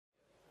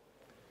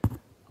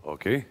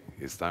Okay,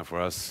 it's time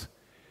for us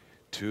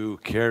to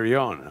carry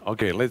on.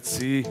 Okay, let's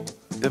see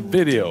the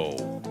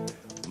video.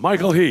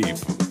 Michael Heap.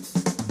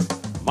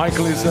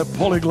 Michael is a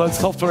polyglot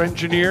software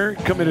engineer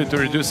committed to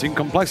reducing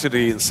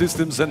complexity in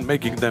systems and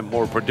making them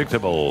more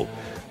predictable.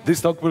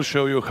 This talk will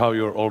show you how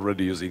you're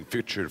already using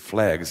feature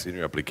flags in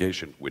your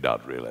application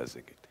without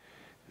realizing it.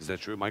 Is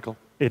that true, Michael?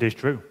 It is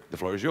true. The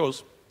floor is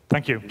yours.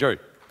 Thank you. Enjoy.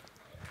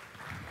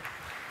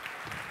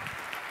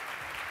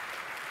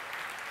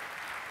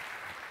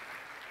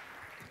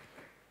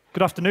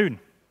 Good afternoon.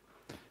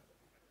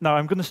 Now,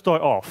 I'm going to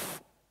start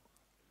off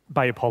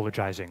by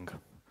apologizing,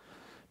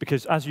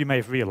 because as you may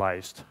have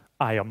realized,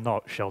 I am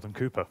not Sheldon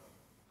Cooper.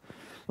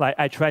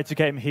 I tried to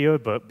get him here,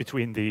 but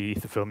between the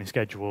filming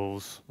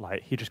schedules,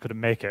 he just couldn't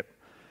make it.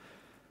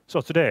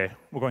 So today,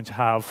 we're going to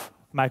have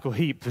Michael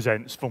Heap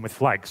presents Fun with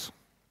Flags.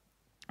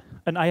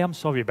 And I am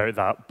sorry about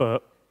that,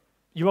 but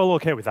you're all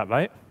okay with that,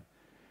 right?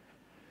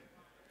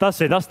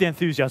 That's it, that's the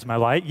enthusiasm I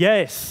like.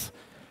 Yes!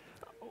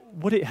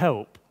 Would it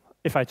help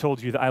if I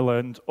told you that I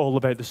learned all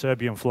about the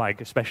Serbian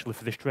flag, especially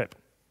for this trip?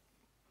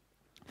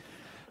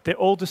 The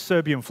oldest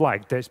Serbian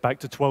flag dates back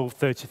to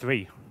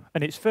 1233,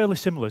 and it's fairly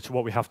similar to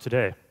what we have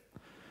today.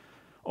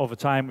 Over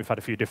time, we've had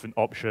a few different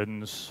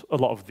options. A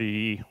lot of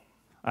the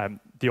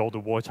older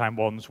wartime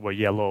ones were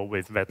yellow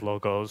with red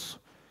logos.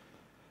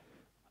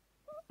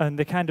 And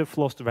they kind of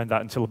floated around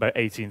that until about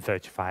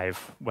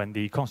 1835, when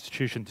the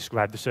Constitution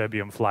described the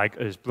Serbian flag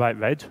as bright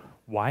red,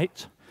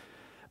 white,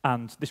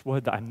 and this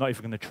word that I'm not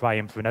even going to try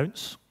and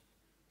pronounce.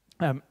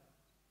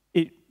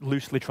 It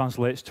loosely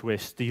translates to a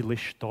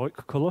steelish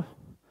dark color.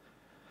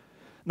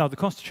 Now, the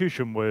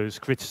Constitution was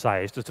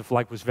criticized as the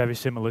flag was very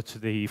similar to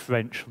the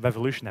French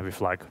revolutionary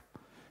flag.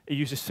 It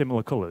uses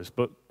similar colors,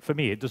 but for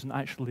me, it doesn't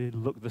actually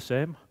look the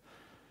same.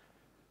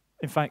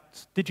 In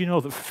fact, did you know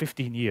that for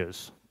 15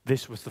 years,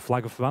 this was the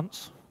flag of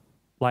France?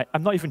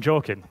 I'm not even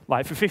joking.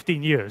 For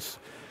 15 years,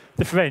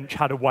 the French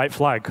had a white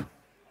flag.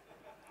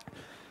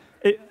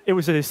 It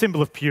was a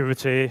symbol of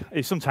purity.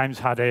 It sometimes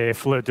had a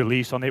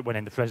fleur-de-lis on it when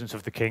in the presence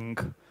of the king.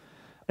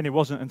 And it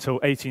wasn't until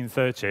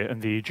 1830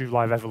 and the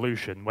July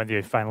Revolution when they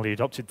finally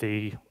adopted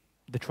the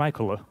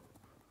tricolour.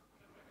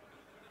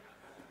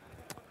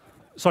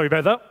 Sorry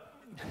about that.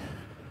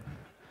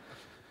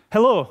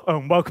 Hello,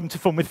 and welcome to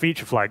Fun with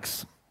Feature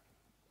Flags.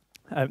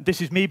 This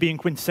is me being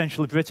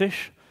quintessentially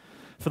British.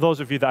 For those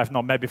of you that I've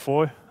not met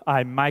before,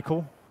 I'm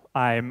Michael.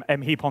 I'm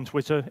mheap on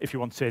Twitter if you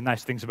want to say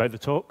nice things about the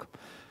talk.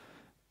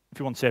 If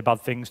you want to say bad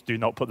things, do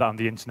not put that on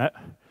the internet.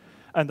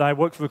 And I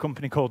work for a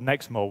company called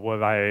Nexmo,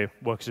 where I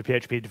work as a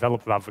PHP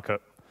developer advocate.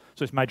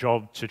 So it's my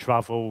job to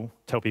travel,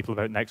 tell people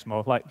about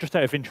Nexmo. Just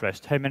out of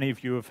interest, how many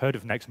of you have heard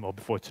of Nexmo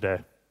before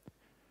today?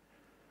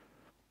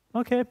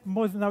 Okay,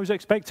 more than I was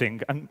expecting,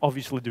 and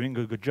obviously doing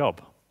a good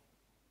job.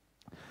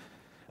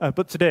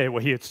 But today, we're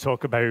here to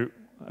talk about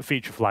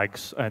feature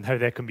flags and how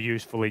they can be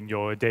useful in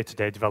your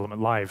day-to-day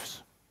development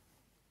lives.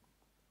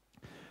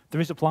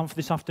 There is a plan for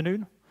this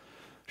afternoon.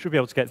 Should be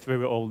able to get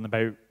through it all in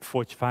about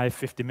 45,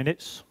 50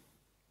 minutes.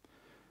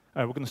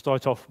 We're going to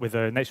start off with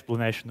an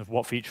explanation of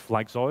what feature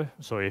flags are.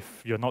 So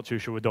if you're not too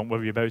sure, don't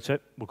worry about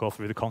it. We'll go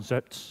through the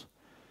concepts.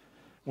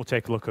 We'll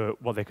take a look at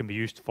what they can be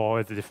used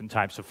for, the different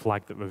types of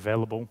flag that are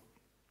available.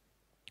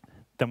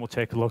 Then we'll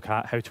take a look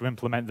at how to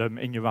implement them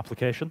in your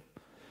application,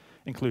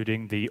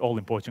 including the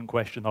all-important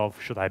question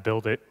of, should I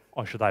build it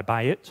or should I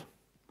buy it?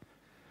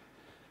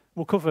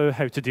 We'll cover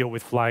how to deal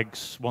with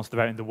flags once they're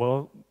out in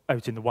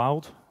the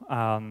wild,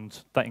 and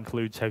that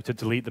includes how to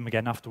delete them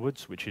again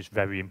afterwards, which is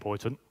very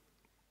important.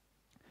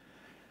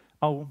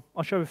 I'll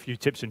show a few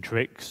tips and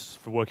tricks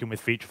for working with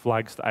feature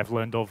flags that I've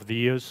learned over the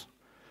years,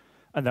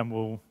 and then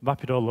we'll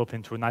wrap it all up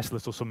into a nice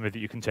little summary that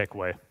you can take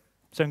away.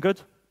 Sound good?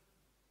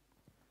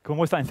 Come on,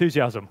 where's that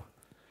enthusiasm?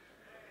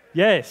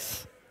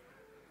 Yes.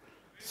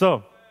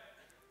 So,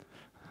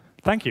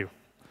 thank you.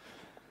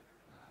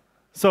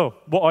 So,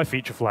 what are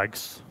feature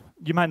flags?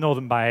 You might know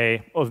them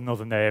by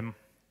another name: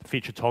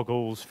 feature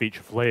toggles,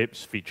 feature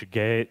flips, feature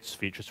gates,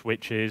 feature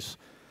switches.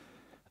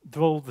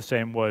 They're all the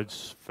same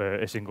words for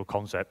a single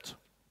concept.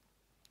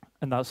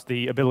 And that's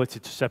the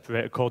ability to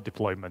separate a code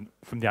deployment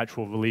from the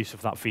actual release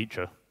of that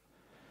feature.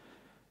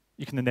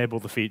 You can enable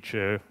the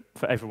feature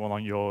for everyone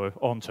on your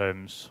own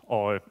terms,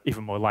 or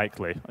even more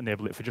likely,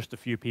 enable it for just a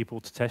few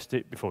people to test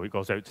it before it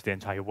goes out to the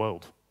entire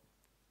world.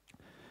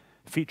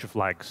 Feature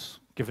flags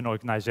give an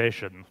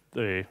organization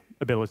the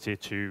ability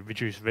to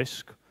reduce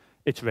risk,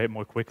 iterate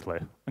more quickly,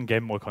 and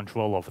gain more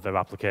control over their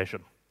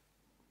application.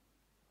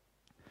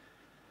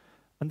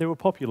 And they were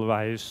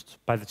popularized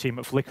by the team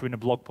at Flickr in a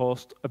blog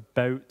post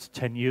about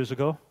 10 years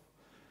ago.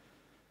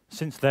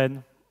 Since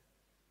then,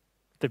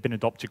 they've been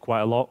adopted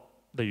quite a lot.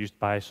 They're used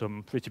by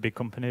some pretty big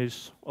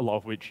companies, a lot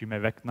of which you may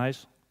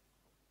recognize.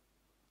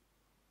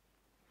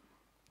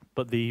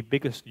 But the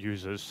biggest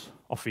users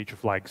of feature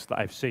flags that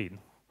I've seen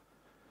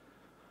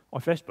are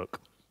Facebook.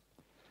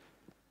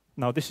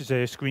 Now, this is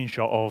a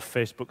screenshot of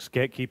Facebook's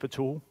Gatekeeper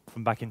tool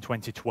from back in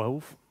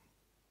 2012.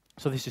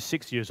 So this is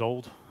 6 years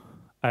old.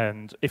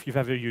 And if you've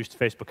ever used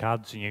Facebook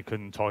ads and you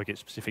can target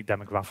specific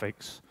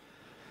demographics,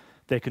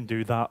 they can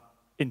do that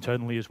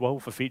internally as well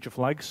for feature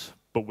flags,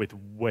 but with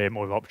way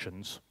more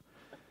options.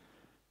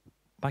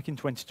 Back in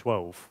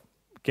 2012,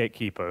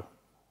 Gatekeeper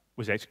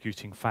was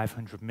executing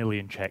 500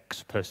 million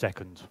checks per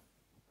second.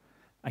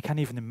 I can't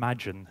even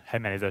imagine how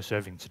many they're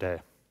serving today.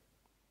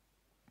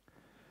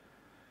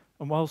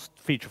 And whilst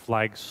feature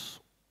flags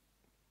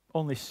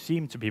only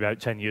seem to be about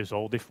 10 years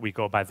old if we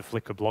go by the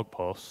Flickr blog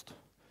post,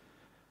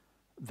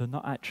 they're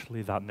not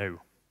actually that new.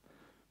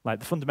 Like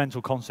the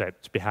fundamental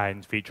concept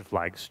behind feature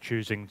flags,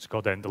 choosing to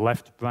go down the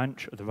left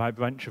branch or the right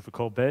branch of a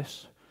code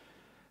base,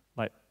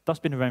 like that's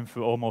been around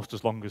for almost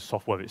as long as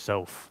software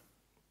itself.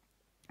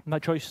 And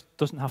that choice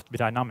doesn't have to be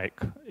dynamic.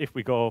 If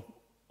we go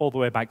all the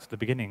way back to the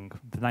beginning,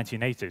 the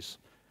 1980s,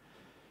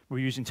 we're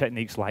using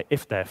techniques like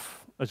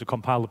if-def as a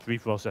compiler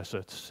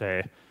preprocessor to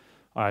say,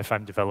 if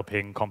I'm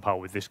developing, compile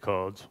with this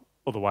code,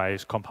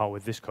 otherwise compile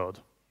with this code.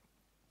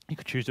 You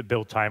could choose at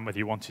build time whether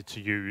you wanted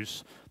to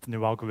use the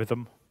new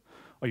algorithm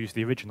or use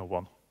the original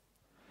one.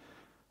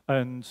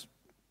 And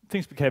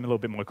things became a little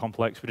bit more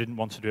complex. We didn't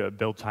want to do it at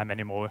build time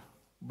anymore.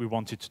 We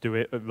wanted to do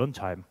it at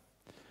runtime.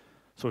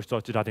 So we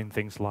started adding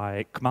things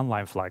like command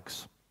line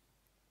flags.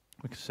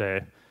 We could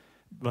say,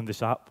 run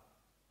this app,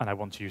 and I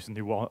want to use the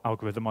new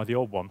algorithm or the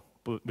old one.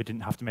 But we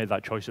didn't have to make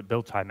that choice at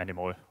build time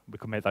anymore. We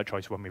could make that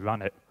choice when we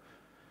ran it.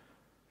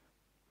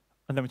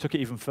 And then we took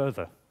it even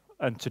further.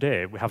 And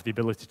today, we have the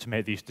ability to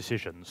make these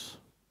decisions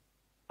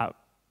at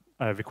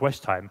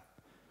request time.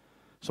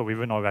 So we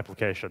run our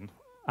application,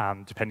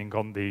 and depending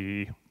on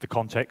the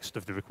context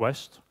of the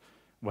request,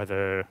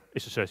 whether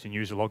it's a certain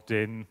user logged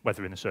in,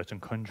 whether in a certain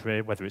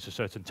country, whether it's a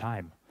certain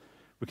time,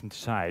 we can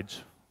decide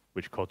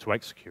which code to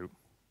execute.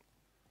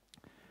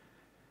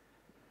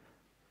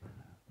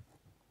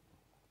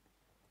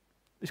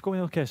 It's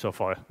going okay so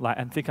far.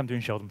 I think I'm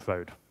doing Sheldon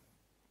proud.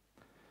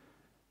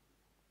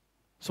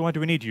 So why do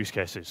we need use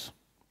cases?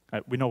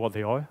 We know what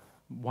they are.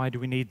 Why do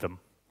we need them?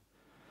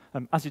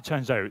 As it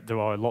turns out, there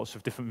are lots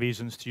of different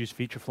reasons to use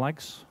feature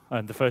flags.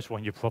 And the first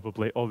one you're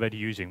probably already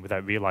using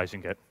without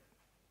realizing it.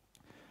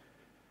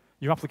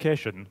 Your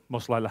application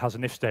most likely has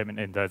an if statement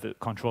in there that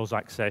controls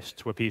access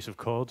to a piece of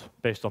code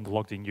based on the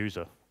logged in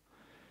user.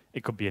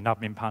 It could be an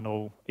admin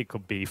panel. It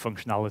could be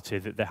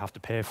functionality that they have to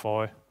pay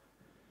for.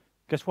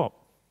 Guess what?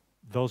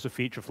 Those are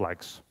feature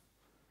flags.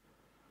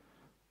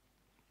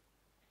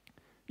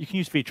 You can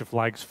use feature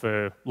flags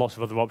for lots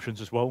of other options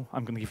as well.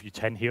 I'm going to give you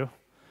 10 here.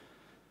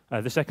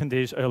 The second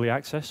is early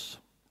access,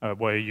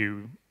 where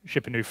you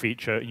ship a new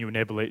feature and you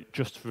enable it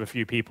just for a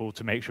few people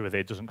to make sure that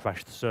it doesn't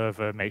crash the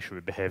server, make sure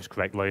it behaves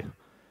correctly.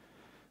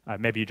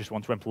 Maybe you just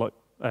want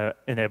to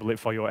enable it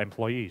for your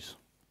employees.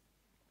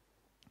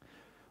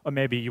 Or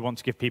maybe you want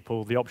to give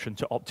people the option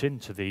to opt in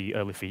to the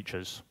early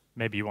features.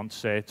 Maybe you want to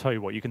say, tell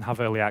you what, you can have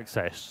early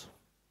access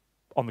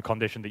on the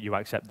condition that you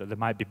accept that there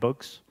might be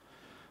bugs.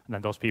 And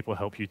then those people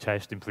help you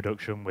test in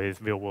production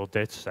with real-world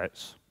data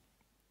sets.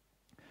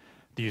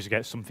 The user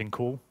gets something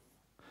cool,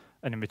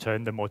 and in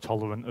return, they're more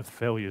tolerant of the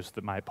failures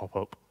that might pop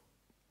up.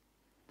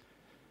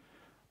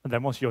 And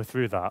then once you're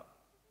through that,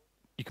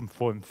 you can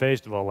perform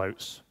phased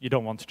rollouts. You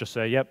don't want to just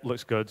say, yep,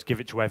 looks good, give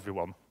it to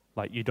everyone.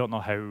 Like, you don't know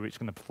how it's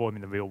going to perform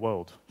in the real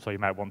world. So you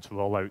might want to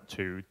roll out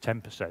to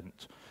 10%, 20%,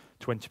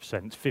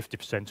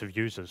 50% of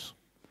users.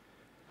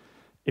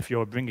 If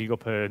you're bringing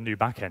up a new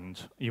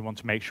backend, you want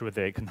to make sure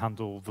that it can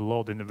handle the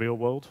load in the real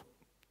world.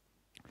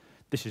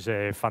 This is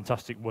a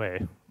fantastic way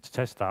to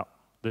test that.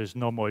 There's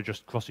no more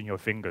just crossing your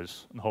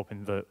fingers and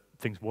hoping that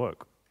things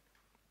work.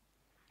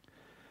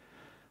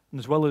 And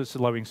as well as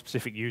allowing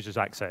specific users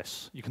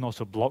access, you can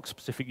also block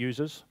specific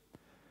users.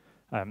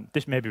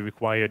 This may be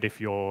required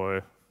if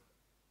you're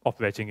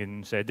operating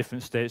in, say,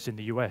 different states in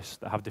the US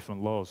that have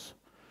different laws.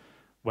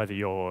 Whether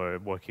you're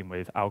working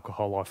with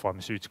alcohol or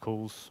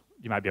pharmaceuticals,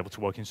 you might be able to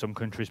work in some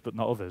countries but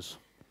not others.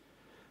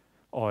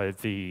 Or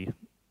the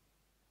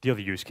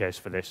other use case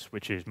for this,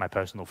 which is my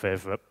personal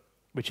favorite,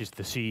 which is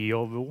the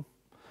CEO rule,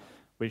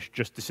 which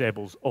just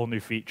disables all new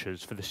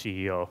features for the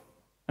CEO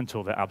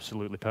until they're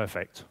absolutely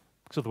perfect.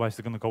 Because otherwise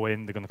they're going to go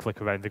in, they're going to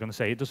click around, they're going to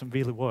say, it doesn't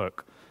really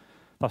work.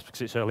 That's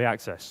because it's early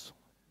access.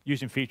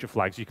 Using feature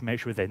flags, you can make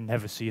sure they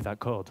never see that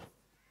code.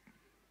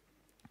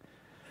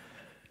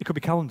 It could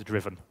be calendar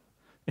driven.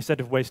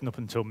 Instead of waiting up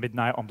until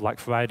midnight on Black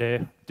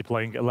Friday,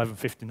 deploying at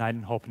 11:59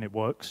 and hoping it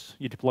works,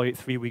 you deploy it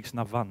 3 weeks in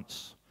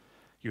advance.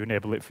 You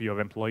enable it for your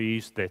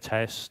employees, they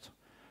test,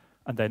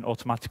 and then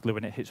automatically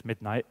when it hits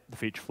midnight, the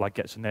feature flag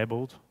gets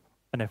enabled,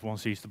 and everyone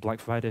sees the Black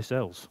Friday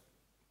sales.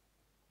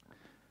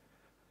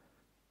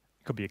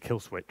 It could be a kill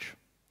switch.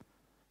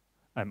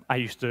 I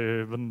used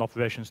to run an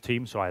operations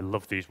team, so I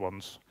love these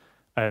ones.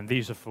 And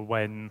these are for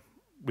when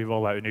we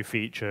roll out a new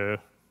feature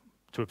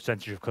to a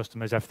percentage of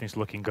customers, everything's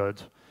looking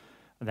good,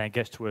 and then it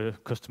gets to a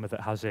customer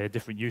that has a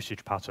different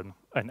usage pattern,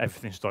 and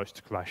everything starts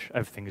to crash,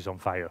 everything is on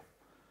fire.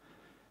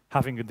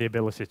 Having the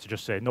ability to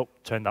just say, nope,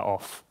 turn that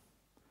off,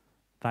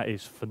 that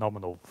is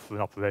phenomenal for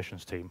an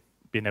operations team,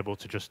 being able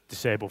to just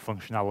disable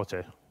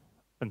functionality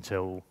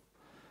until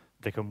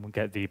they can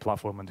get the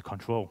platform under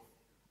control.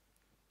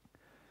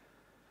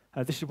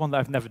 This is one that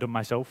I've never done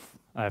myself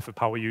for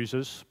power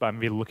users, but I'm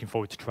really looking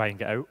forward to trying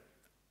it out.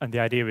 And the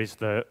idea is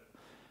that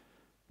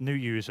new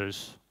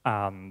users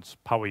and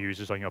power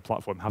users on your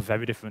platform have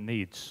very different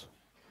needs.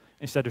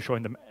 Instead of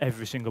showing them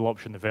every single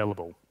option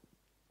available,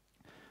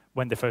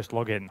 when they first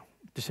log in,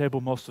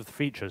 disable most of the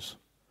features.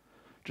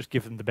 Just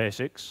give them the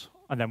basics,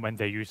 and then when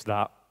they use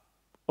that,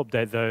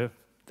 update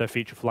their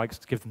feature flags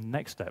to give them the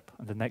next step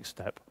and the next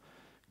step.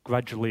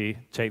 Gradually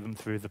take them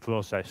through the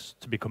process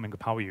to becoming a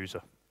power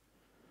user.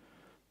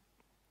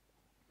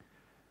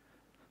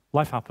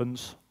 Life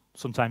happens.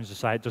 Sometimes the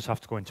site does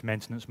have to go into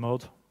maintenance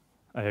mode.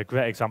 A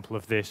great example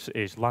of this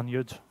is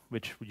Lanyard,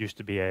 which used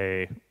to be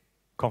a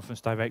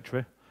conference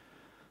directory.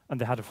 And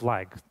they had a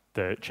flag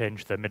that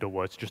changed their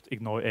middleware to just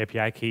ignore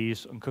API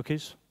keys and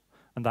cookies.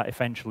 And that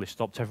eventually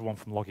stopped everyone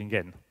from logging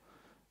in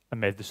and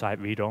made the site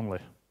read-only.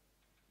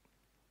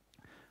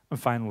 And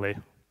finally,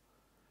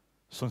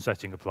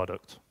 sunsetting a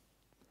product.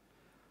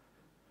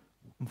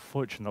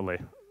 Unfortunately,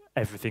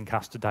 everything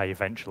has to die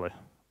eventually.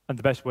 And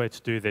the best way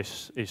to do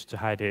this is to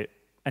hide it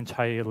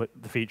entirely,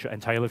 the feature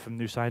entirely from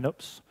new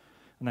signups,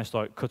 and then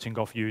start cutting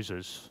off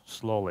users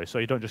slowly. So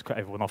you don't just cut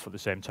everyone off at the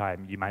same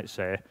time. You might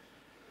say,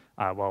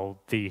 well,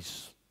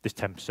 this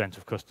 10%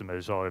 of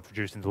customers are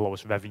producing the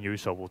lowest revenue,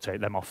 so we'll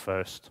take them off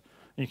first.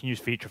 And you can use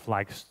feature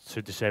flags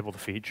to disable the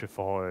feature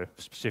for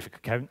specific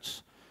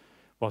accounts,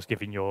 whilst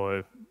giving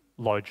your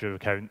larger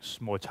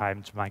accounts more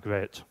time to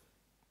migrate.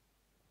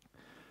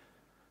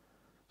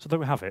 So there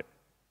we have it.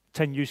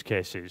 10 use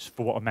cases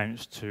for what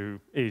amounts to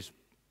is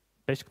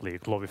basically a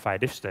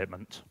glorified if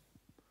statement.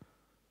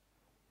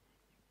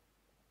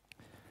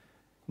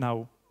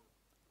 Now,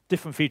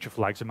 different feature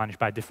flags are managed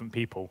by different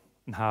people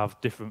and have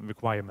different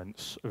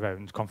requirements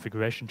around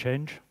configuration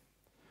change.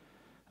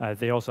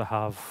 They also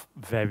have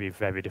very,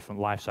 very different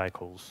life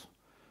cycles.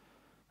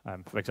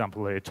 For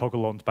example, a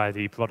toggle owned by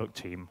the product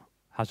team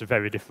has a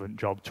very different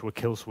job to a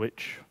kill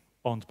switch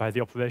owned by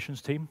the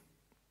operations team.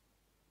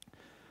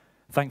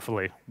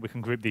 Thankfully, we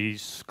can group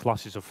these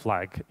classes of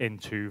flag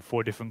into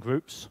 4 different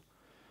groups: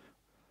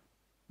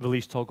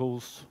 release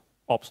toggles,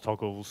 ops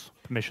toggles,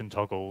 permission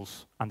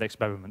toggles, and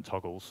experiment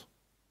toggles.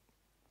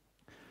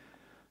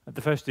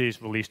 The first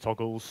is release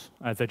toggles.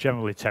 They're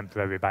generally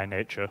temporary by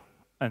nature,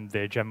 and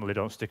they generally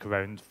don't stick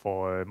around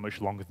for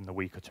much longer than a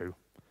week or 2.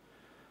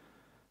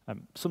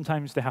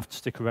 Sometimes they have to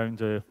stick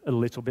around a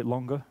little bit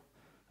longer,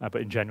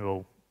 but in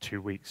general,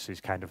 2 weeks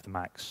is kind of the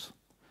max.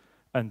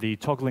 And the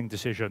toggling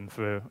decision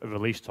for a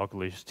release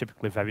toggle is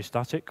typically very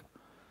static.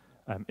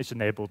 It's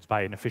enabled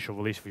by an official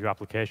release for your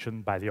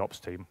application by the ops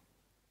team.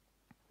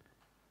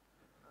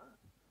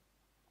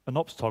 An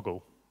ops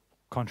toggle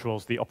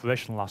controls the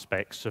operational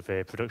aspects of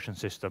a production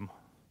system.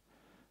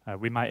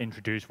 We might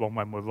introduce one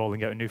when we're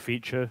rolling out a new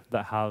feature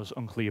that has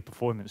unclear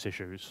performance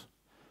issues,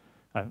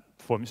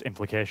 performance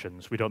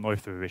implications. We don't know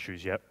if there are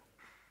issues yet,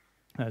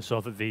 so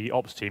that the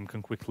ops team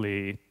can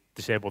quickly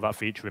disable that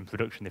feature in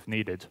production if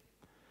needed.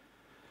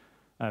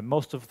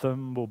 Most of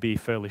them will be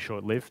fairly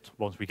short-lived.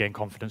 Once we gain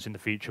confidence in the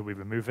feature, we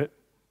remove it.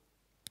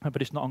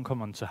 But it's not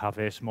uncommon to have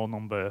a small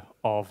number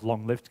of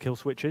long-lived kill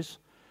switches,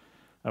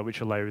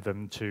 which allow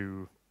them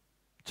to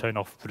turn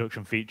off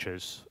production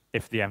features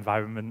if the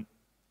environment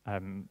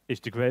is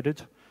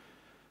degraded.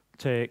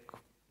 Take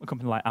a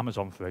company like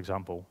Amazon, for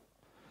example.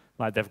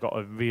 Like, they've got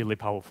a really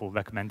powerful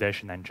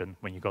recommendation engine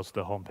when you go to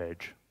the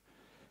homepage.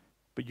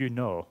 But you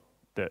know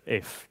that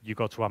if you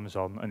go to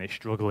Amazon and it's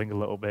struggling a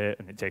little bit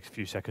and it takes a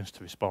few seconds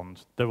to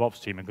respond, their ops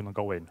team are going to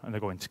go in and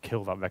they're going to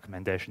kill that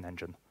recommendation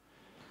engine.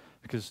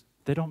 Because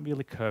they don't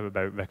really care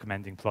about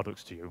recommending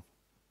products to you.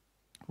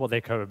 What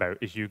they care about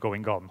is you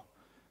going on,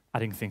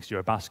 adding things to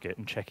your basket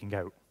and checking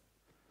out.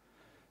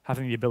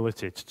 Having the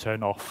ability to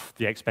turn off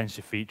the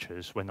expensive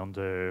features when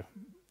under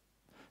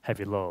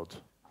heavy load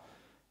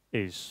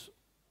is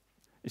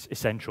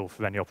essential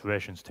for any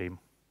operations team.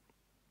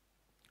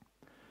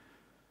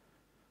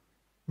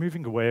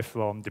 Moving away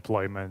from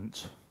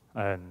deployment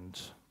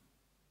and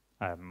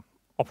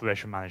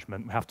operation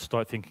management, we have to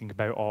start thinking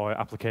about our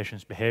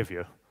application's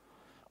behavior,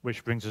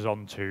 which brings us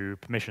on to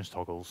permissions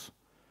toggles.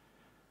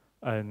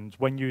 And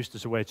when used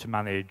as a way to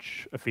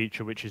manage a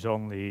feature which is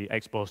only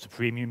exposed to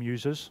premium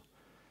users,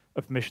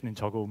 a permissioning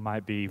toggle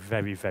might be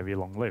very, very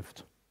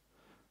long-lived.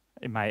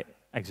 It might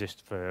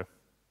exist for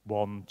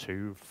 1,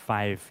 2,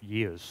 5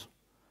 years.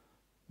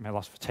 It may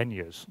last for 10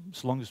 years.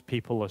 As long as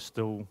people are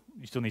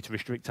you still need to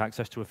restrict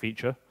access to a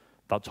feature,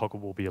 that toggle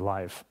will be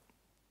alive.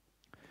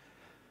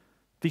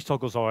 These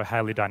toggles are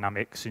highly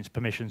dynamic since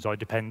permissions are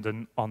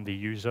dependent on the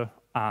user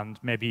and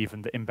maybe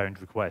even the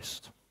inbound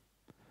request.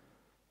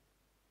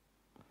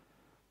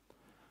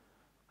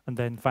 And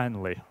then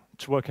finally,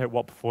 to work out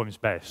what performs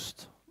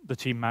best, the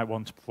team might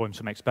want to perform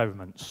some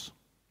experiments.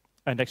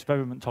 And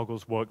experiment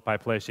toggles work by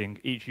placing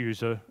each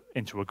user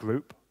into a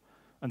group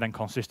and then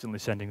consistently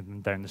sending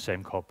them down the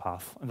same code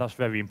path. And that's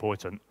very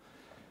important,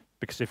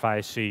 because if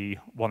I see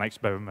one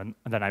experiment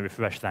and then I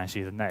refresh, then I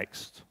see the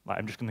next,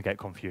 I'm just going to get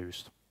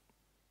confused.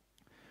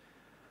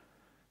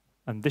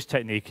 And this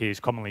technique is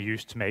commonly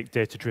used to make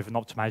data-driven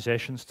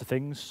optimizations to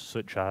things,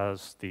 such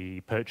as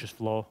the purchase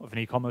flow of an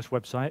e-commerce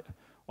website,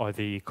 or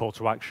the call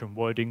to action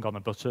wording on a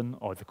button,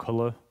 or the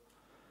color.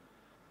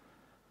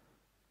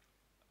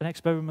 An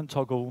experiment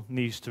toggle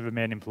needs to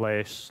remain in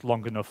place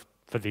long enough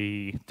for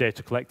the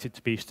data collected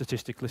to be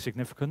statistically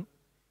significant.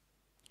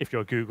 If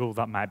you're Google,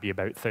 that might be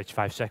about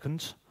 35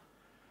 seconds.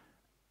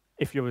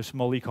 If you're a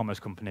small e-commerce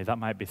company, that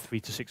might be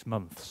 3 to 6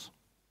 months.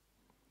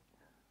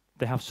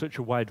 They have such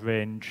a wide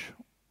range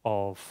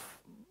of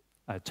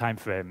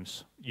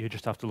timeframes. You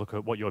just have to look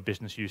at what your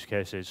business use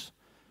case is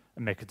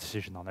and make a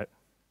decision on it.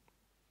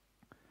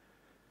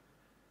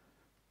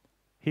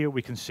 Here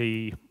we can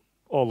see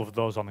all of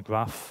those on the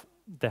graph.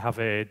 They have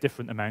a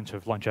different amount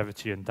of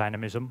longevity and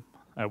dynamism,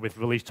 with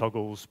release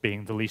toggles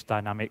being the least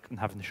dynamic and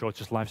having the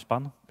shortest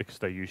lifespan because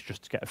they're used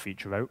just to get a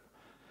feature out,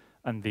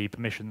 and the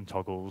permission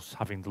toggles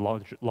having the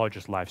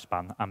largest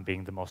lifespan and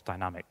being the most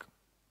dynamic.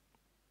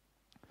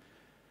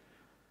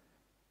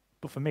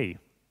 But for me,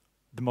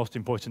 the most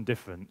important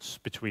difference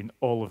between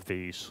all of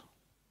these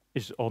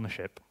is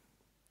ownership.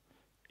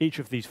 Each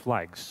of these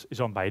flags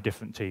is owned by a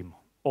different team,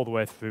 all the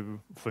way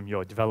through from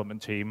your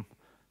development team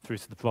through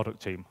to the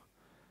product team.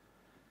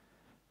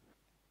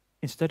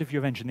 Instead of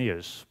your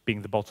engineers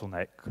being the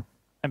bottleneck,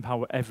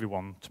 empower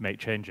everyone to make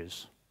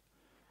changes.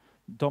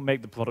 Don't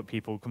make the product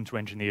people come to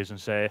engineers and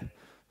say,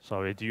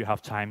 sorry, do you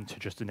have time to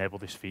just enable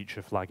this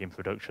feature flag in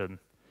production?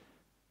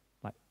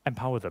 Like,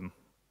 empower them.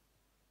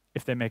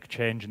 If they make a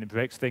change and it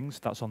breaks things,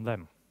 that's on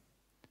them.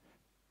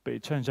 But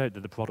it turns out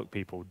that the product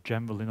people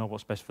generally know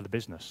what's best for the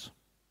business.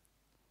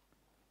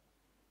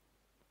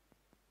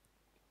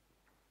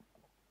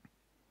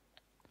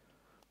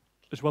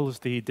 As well as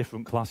the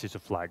different classes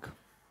of flag,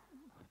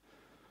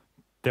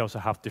 they also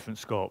have different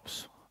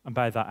scopes. And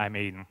by that I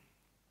mean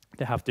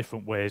they have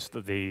different ways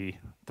that the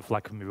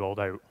flag can be rolled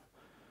out.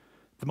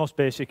 The most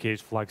basic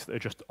is flags that are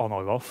just on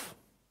or off,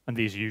 and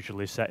these are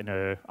usually set in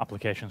an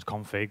application's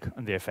config,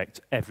 and they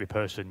affect every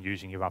person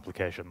using your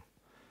application.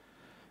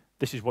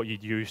 This is what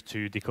you'd use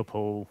to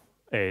decouple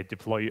a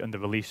deploy and the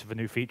release of a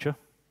new feature.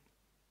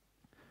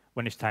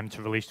 When it's time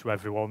to release to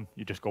everyone,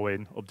 you just go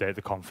in, update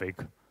the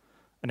config,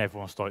 and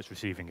everyone starts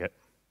receiving it.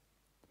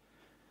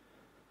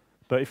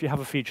 But if you have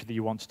a feature that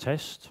you want to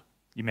test,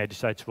 you may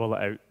decide to roll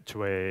it out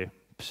to a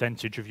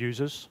percentage of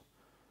users.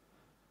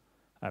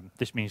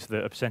 This means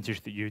that a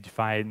percentage that you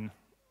define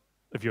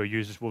of your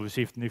users will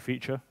receive the new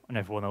feature, and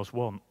everyone else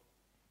won't.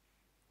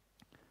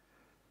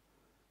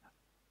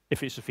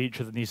 If it's a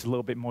feature that needs a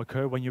little bit more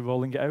care when you're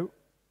rolling it out,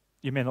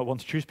 you may not want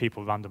to choose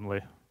people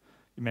randomly.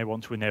 You may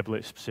want to enable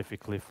it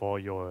specifically for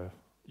your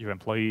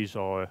employees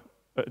or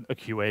a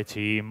QA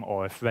team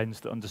or friends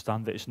that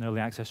understand that it's an early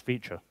access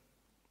feature.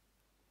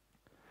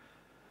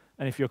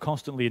 And if you're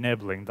constantly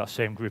enabling that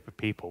same group of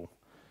people,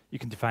 you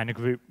can define a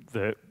group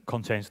that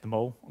contains them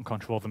all and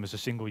control them as a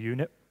single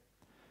unit.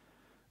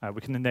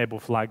 We can enable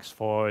flags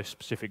for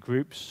specific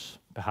groups,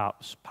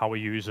 perhaps power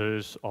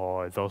users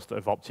or those that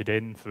have opted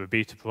in for a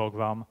beta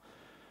program,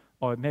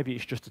 or maybe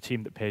it's just a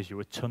team that pays you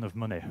a ton of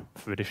money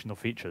for additional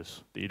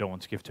features that you don't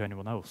want to give to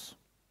anyone else.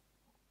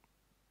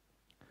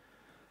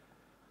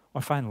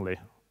 Or finally,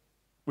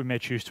 we may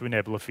choose to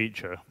enable a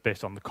feature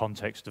based on the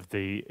context of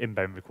the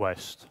inbound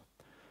request.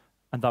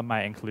 And that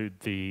might include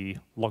the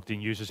logged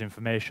in user's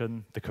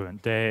information, the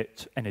current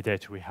date, any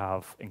data we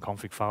have in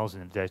config files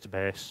in the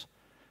database.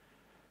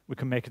 We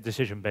can make a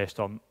decision based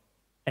on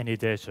any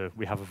data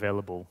we have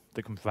available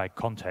that can provide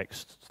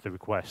context to the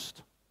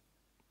request.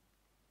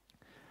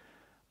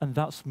 And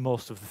that's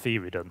most of the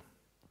theory done.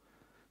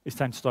 It's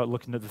time to start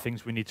looking at the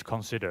things we need to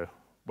consider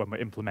when we're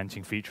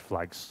implementing feature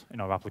flags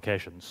in our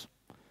applications.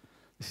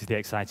 This is the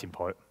exciting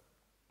part.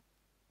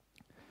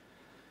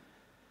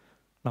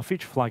 Now,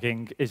 feature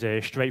flagging is a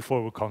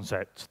straightforward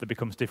concept that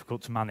becomes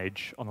difficult to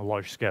manage on a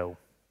large scale.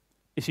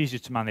 It's easy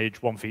to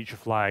manage one feature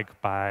flag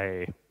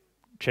by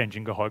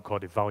changing a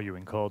hard-coded value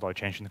in code or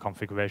changing the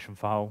configuration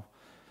file.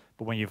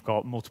 But when you've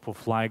got multiple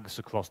flags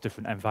across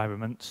different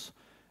environments,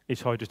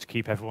 it's harder to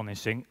keep everyone in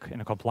sync in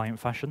a compliant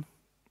fashion.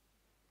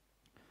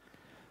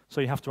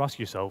 So you have to ask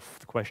yourself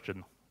the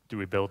question, do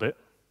we build it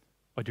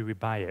or do we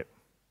buy it?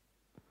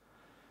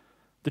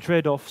 The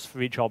trade-offs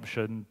for each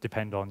option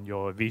depend on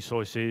your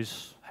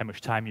resources, how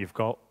much time you've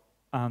got,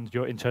 and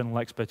your internal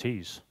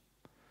expertise.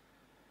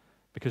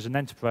 Because an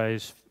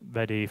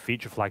enterprise-ready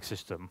feature flag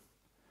system,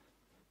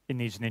 it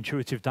needs an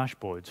intuitive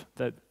dashboard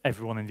that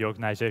everyone in the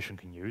organization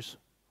can use.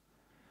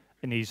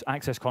 It needs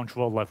access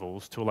control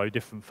levels to allow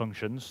different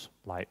functions,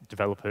 like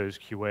developers,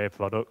 QA,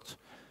 product,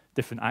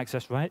 different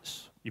access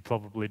rights. You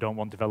probably don't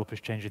want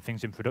developers changing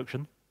things in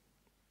production.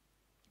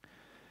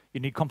 You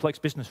need complex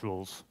business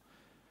rules.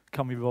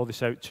 Can we roll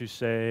this out to,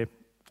 say,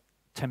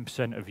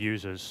 10% of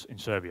users in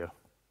Serbia?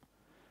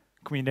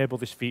 Can we enable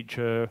this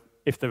feature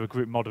if they're a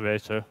group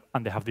moderator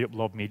and they have the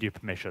upload media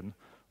permission,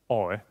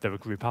 or they're a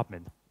group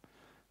admin?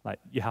 Like,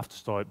 you have to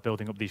start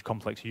building up these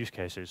complex use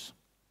cases.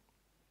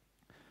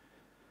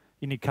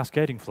 You need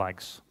cascading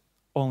flags.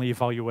 Only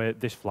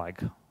evaluate this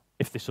flag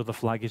if this other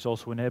flag is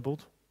also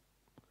enabled.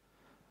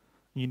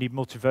 You need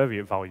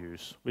multivariate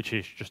values, which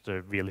is just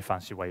a really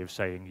fancy way of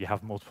saying you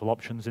have multiple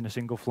options in a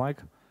single flag.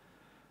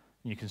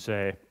 You can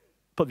say,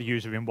 put the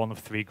user in one of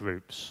 3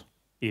 groups.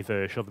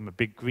 Either show them a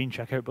big green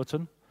checkout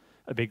button,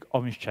 a big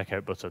orange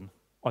checkout button,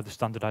 or the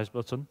standardized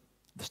button,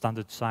 the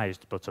standard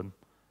sized button.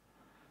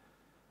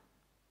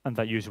 And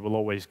that user will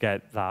always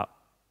get that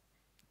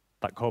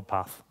code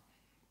path.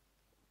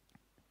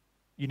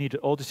 You need an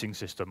auditing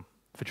system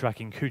for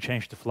tracking who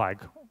changed the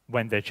flag,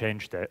 when they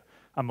changed it,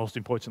 and most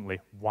importantly,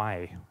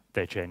 why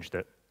they changed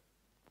it.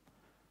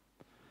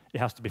 It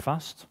has to be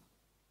fast.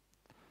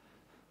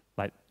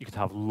 Like, you could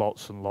have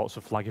lots and lots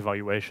of flag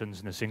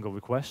evaluations in a single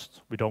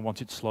request. We don't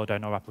want it to slow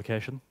down our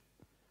application.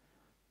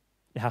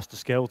 It has to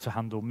scale to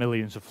handle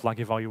millions of flag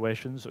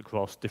evaluations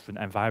across different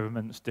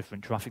environments,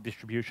 different traffic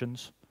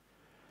distributions.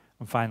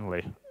 And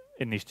finally,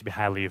 it needs to be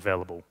highly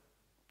available.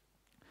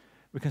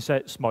 We can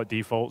set smart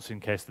defaults in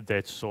case the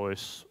data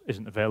source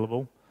isn't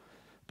available,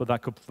 but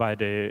that could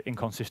provide an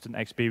inconsistent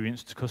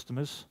experience to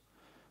customers,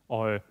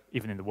 or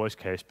even in the worst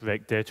case,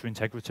 break data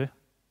integrity.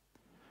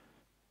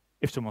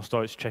 If someone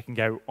starts checking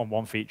out on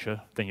one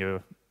feature, then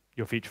your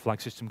feature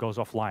flag system goes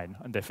offline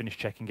and they finish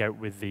checking out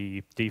with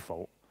the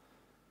default.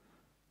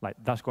 Like,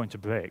 that's going to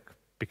break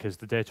because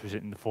the data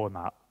isn't in the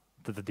format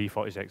that the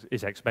default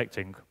is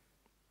expecting.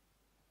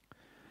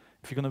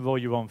 If you're going to roll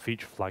your own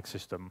feature flag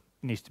system,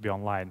 it needs to be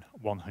online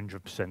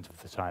 100%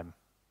 of the time.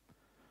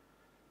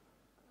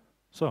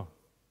 So,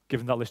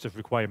 given that list of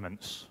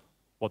requirements,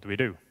 what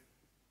do?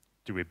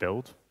 Do we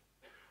build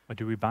or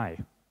do we buy?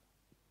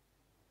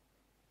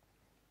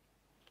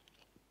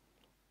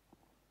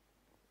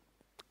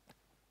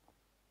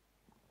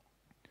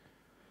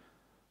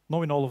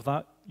 Knowing all of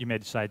that, you may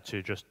decide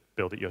to just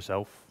build it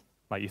yourself.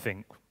 Like, you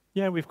think,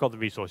 yeah, we've got the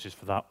resources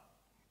for that.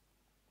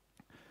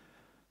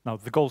 Now,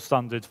 the gold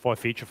standard for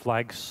feature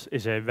flags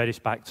is a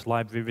Redis-backed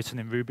library written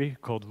in Ruby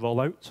called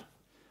Rollout.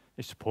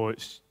 It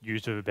supports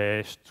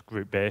user-based,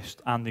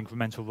 group-based, and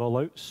incremental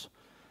rollouts.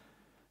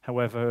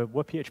 However,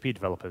 we're PHP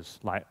developers.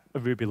 Like, a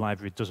Ruby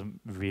library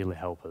doesn't really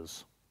help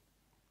us.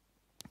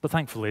 But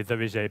thankfully,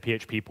 there is a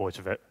PHP port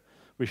of it,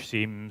 which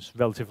seems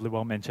relatively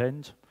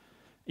well-maintained.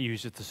 It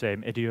uses the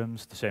same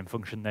idioms, the same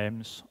function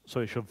names, so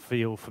it should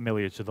feel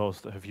familiar to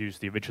those that have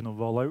used the original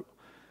rollout.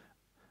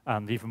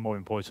 And even more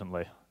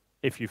importantly,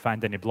 if you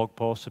find any blog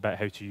posts about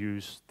how to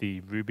use the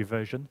Ruby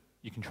version,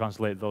 you can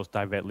translate those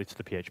directly to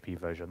the PHP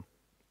version.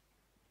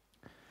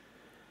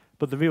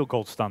 But the real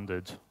gold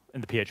standard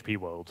in the PHP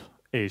world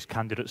is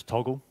candidates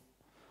toggle.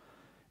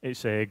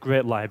 It's a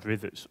great library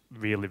that's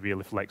really,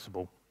 really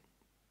flexible.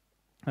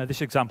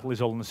 This example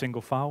is all in a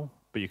single file,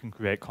 but you can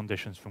create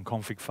conditions from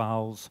config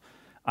files,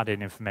 add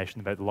in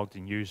information about the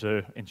logged-in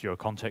user into your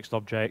context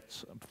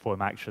objects,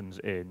 perform actions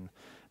in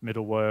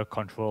middleware,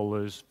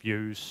 controllers,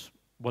 views,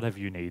 whatever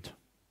you need.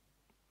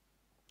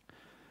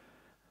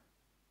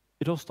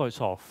 It all starts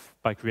off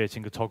by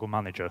creating a toggle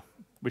manager,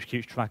 which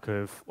keeps track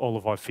of all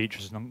of our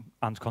features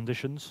and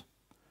conditions.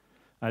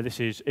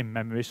 This is in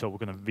memory, so we're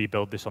going to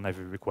rebuild this on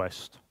every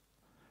request.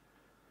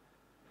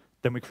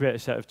 Then we create a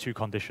set of two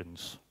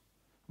conditions.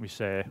 We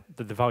say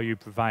that the value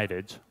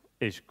provided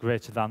is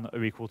greater than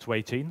or equal to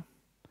 18,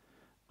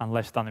 and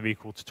less than or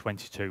equal to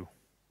 22.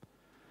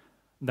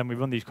 And then we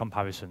run these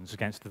comparisons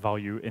against the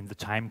value in the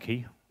time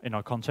key in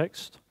our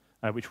context,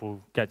 which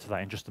we'll get to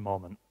that in just a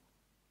moment.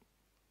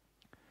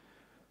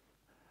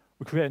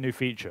 We create a new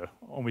feature,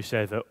 and we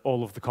say that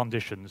all of the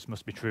conditions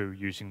must be true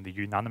using the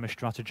unanimous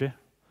strategy.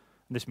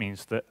 And this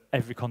means that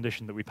every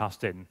condition that we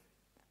passed in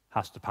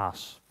has to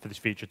pass for this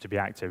feature to be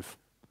active.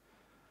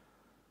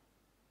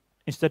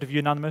 Instead of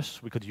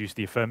unanimous, we could use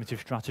the affirmative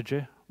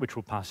strategy, which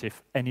will pass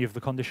if any of the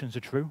conditions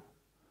are true.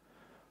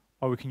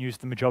 Or we can use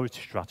the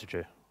majority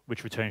strategy,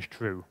 which returns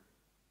true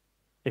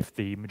if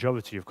the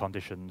majority of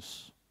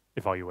conditions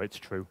evaluates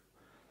true.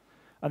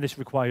 And this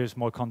requires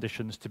more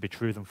conditions to be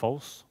true than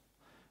false.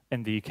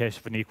 In the case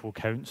of an equal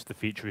count, the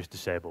feature is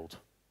disabled.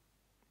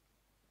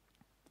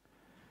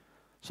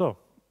 So,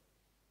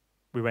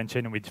 we went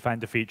in and we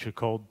defined a feature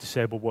called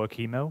disable work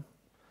email.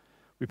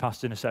 We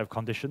passed in a set of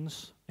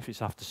conditions, if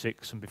it's after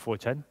 6 and before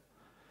 10.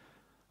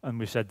 And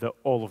we said that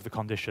all of the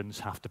conditions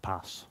have to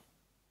pass.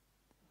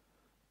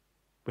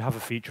 We have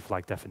a feature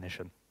flag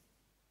definition.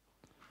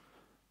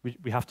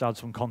 We have to add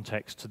some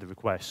context to the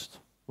request.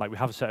 Like, we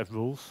have a set of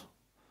rules,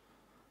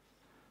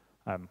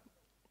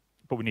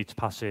 but we need to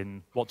pass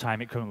in what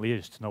time it currently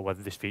is to know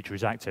whether this feature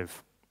is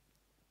active.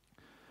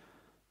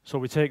 So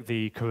we take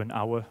the current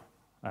hour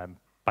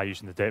by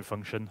using the date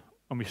function,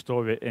 and we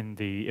store it in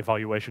the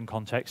evaluation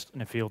context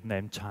in a field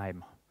named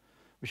time,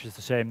 which is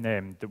the same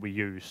name that we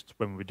used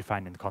when we were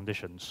defining the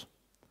conditions.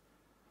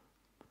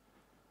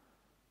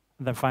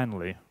 And then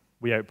finally,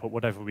 we output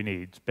whatever we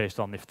need based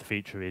on if the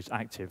feature is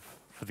active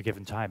for the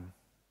given time.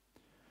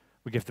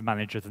 We give the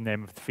manager the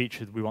name of the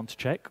feature that we want to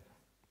check,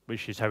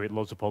 which is how it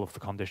loads up all of the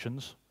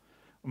conditions,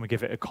 and we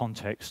give it a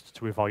context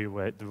to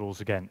evaluate the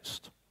rules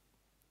against.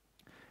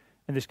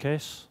 In this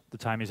case, the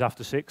time is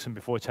after 6 and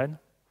before 10.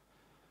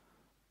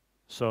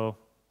 So,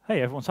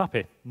 hey, everyone's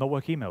happy. No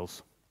work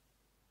emails.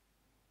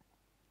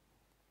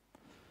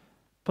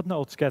 Putting it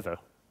all together,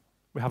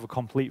 we have a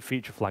complete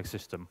feature flag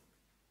system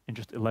in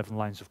just 11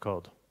 lines of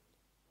code.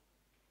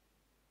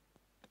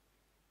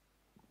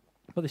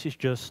 But this is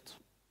just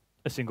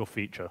a single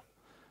feature.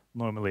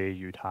 Normally,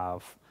 you'd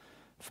have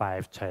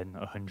 5, 10,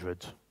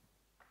 100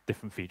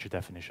 different feature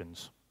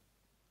definitions.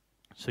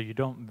 So you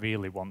don't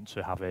really want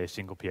to have a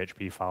single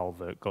PHP file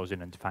that goes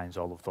in and defines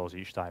all of those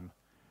each time.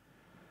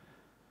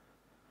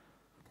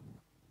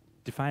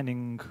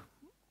 Defining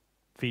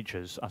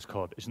features as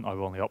code isn't our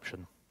only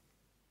option.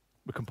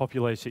 We can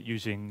populate it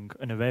using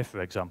an array,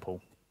 for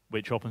example,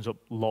 which opens up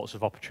lots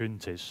of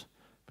opportunities,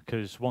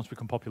 because once we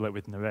can populate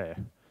with an array,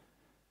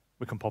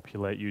 we can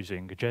populate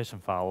using a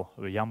JSON file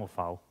or a YAML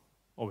file.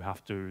 All we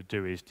have to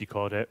do is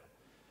decode it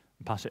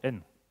and pass it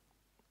in.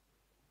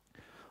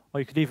 Or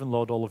you could even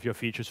load all of your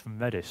features from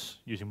Redis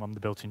using one of the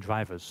built-in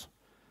drivers.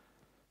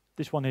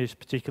 This one is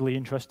particularly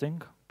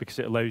interesting because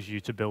it allows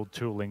you to build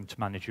tooling to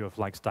manage your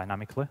flags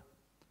dynamically.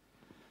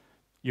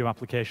 Your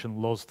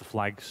application loads the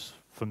flags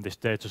from this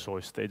data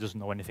source that it doesn't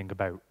know anything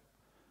about.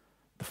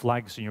 The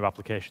flags in your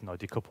application are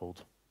decoupled.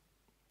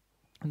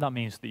 And that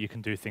means that you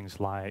can do things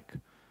like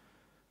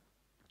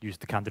use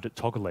the candidate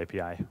toggle API.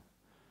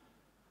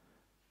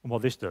 And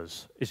what this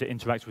does is it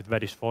interacts with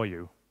Redis for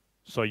you,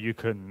 so you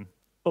can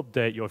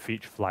update your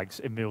feature flags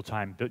in real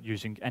time, but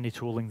using any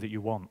tooling that you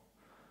want.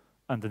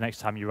 And the next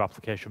time your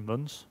application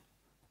runs,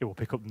 it will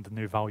pick up the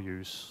new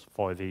values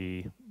for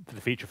the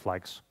feature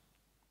flags.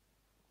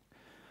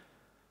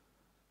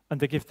 And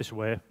they give this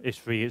away. It's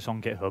free. It's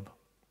on GitHub.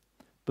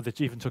 But they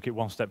even took it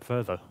one step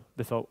further.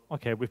 They thought,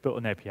 OK, we've built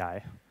an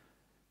API,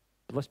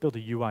 but let's build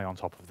a UI on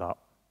top of that.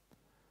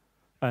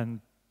 And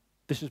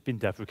this has been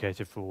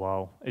deprecated for a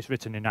while. It's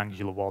written in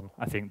Angular 1.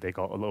 I think they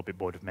got a little bit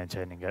bored of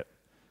maintaining it.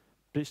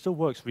 But it still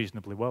works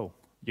reasonably well.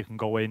 You can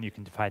go in, you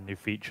can define new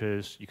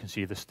features, you can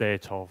see the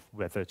state of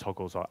whether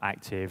toggles are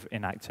active,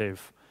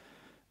 inactive.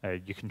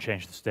 You can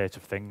change the state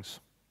of things.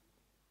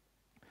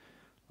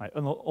 Right,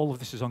 and all of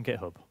this is on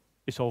GitHub.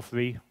 It's all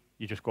free.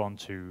 You just go on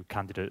to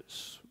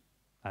candidates,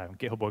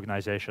 GitHub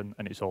organization,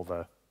 and it's all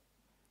there.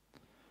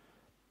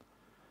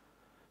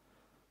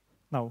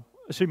 Now,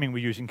 assuming we're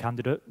using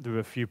Candidate, there are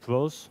a few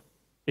pros.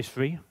 It's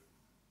free.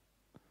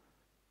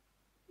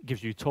 It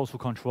gives you total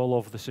control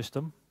over the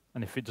system.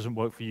 And if it doesn't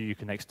work for you, you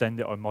can extend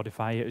it or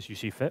modify it as you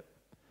see fit.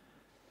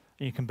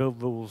 And you can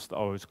build rules that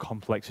are as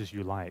complex as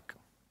you like.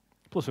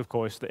 Plus, of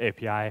course, the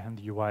API and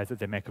the UI that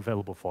they make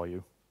available for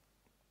you.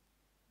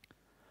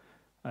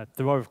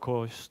 There are, of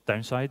course,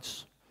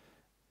 downsides.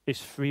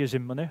 It's free as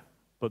in money,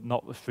 but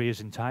not as free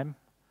as in time.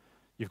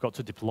 You've got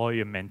to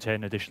deploy and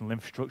maintain additional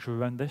infrastructure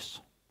around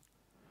this.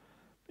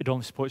 It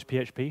only supports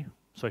PHP,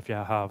 so if you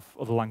have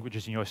other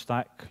languages in your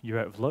stack, you're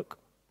out of luck.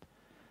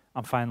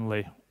 And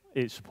finally,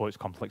 it supports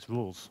complex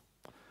rules.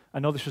 I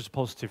know this was a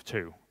positive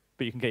too,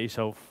 but you can get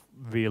yourself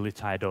really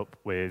tied up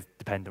with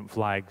dependent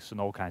flags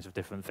and all kinds of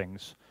different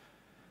things.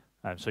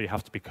 So you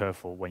have to be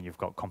careful when you've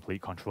got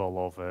complete control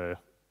over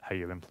how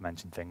you're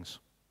implementing things.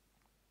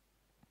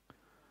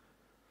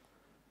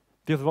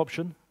 The other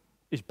option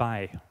is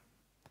buy.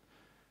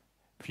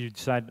 If you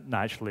decide, no,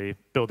 actually,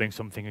 building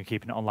something and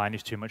keeping it online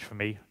is too much for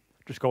me,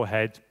 just go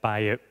ahead, buy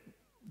it.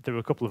 There are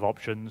a couple of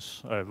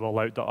options.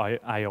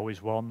 Rollout.io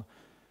is one.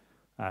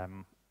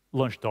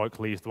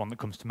 Launch.io is the one that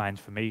comes to mind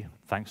for me,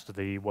 thanks to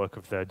the work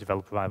of the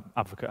developer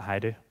advocate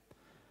Heidi.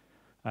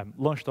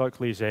 Launch.io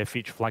is a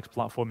feature flags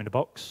platform in a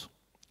box,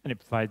 and it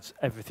provides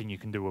everything you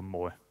can do and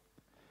more.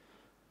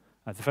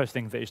 The first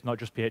thing that it's not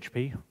just PHP.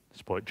 They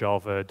support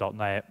Java,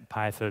 .NET,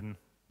 Python,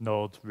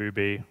 Node,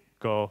 Ruby,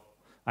 Go,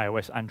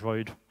 iOS,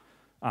 Android,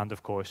 and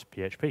of course,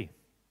 PHP.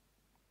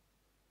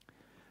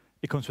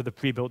 It comes with a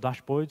pre-built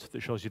dashboard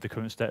that shows you the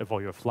current state of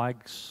all your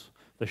flags,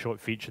 the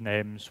short feature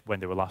names, when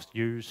they were last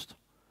used.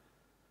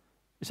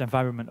 It's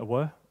environment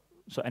aware,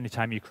 so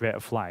anytime you create a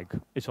flag,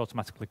 it's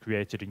automatically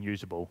created and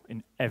usable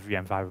in every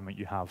environment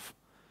you have.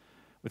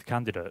 With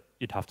Candidate,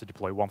 you'd have to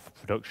deploy one for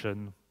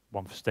production,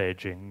 one for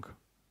staging,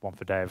 one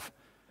for dev.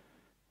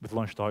 With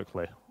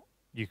Launch.io,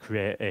 you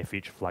create a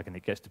feature flag and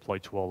it gets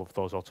deployed to all of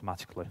those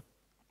automatically.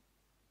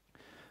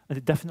 And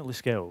it definitely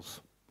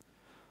scales.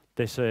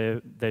 They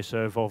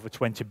serve over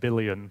 20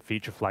 billion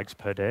feature flags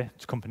per day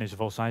to companies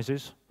of all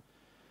sizes.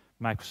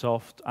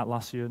 Microsoft,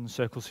 Atlassian,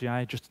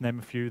 CircleCI, just to name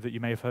a few that you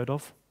may have heard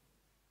of.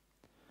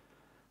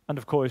 And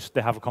of course,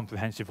 they have a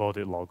comprehensive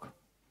audit log.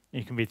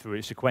 You can read through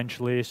it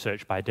sequentially,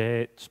 search by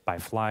date, by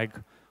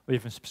flag, or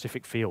even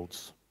specific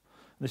fields.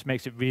 And this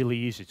makes it really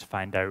easy to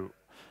find out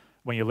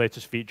when your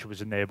latest feature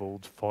was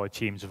enabled for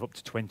teams of up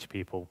to 20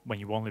 people, when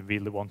you only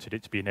really wanted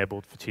it to be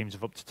enabled for teams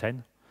of up to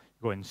 10.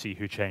 Go and see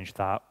who changed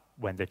that,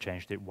 when they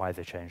changed it, why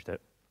they changed it.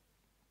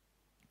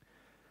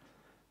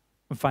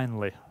 And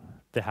finally,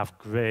 they have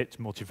great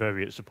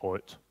multivariate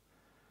support.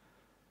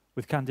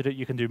 With Candidate,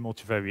 you can do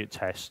multivariate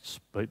tests,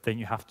 but then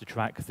you have to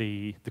track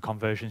the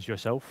conversions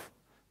yourself.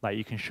 Like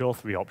you can show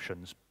 3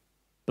 options,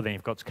 but then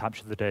you've got to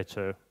capture the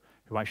data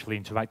who actually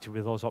interacted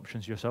with those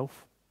options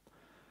yourself.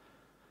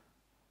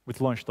 With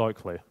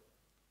Launch.io,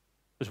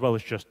 as well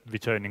as just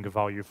returning a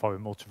value for a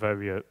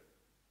multivariate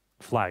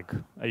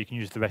flag, you can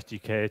use the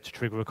SDK to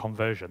trigger a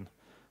conversion,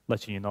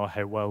 letting you know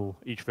how well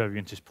each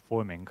variant is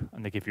performing.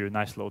 And they give you a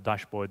nice little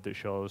dashboard that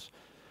shows,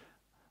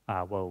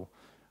 well,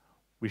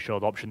 we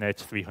showed option A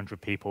to 300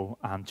 people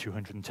and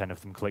 210 of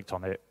them clicked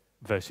on it.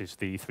 versus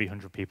the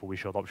 300 people we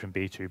showed option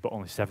B to, but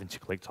only 70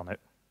 clicked on it.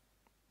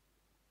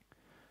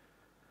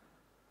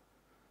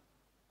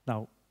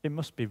 Now, it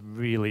must be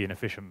really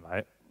inefficient,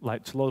 right?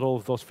 Like, to load all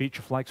of those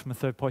feature flags from a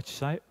third-party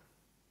site.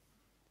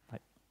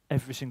 Like,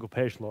 every single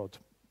page load,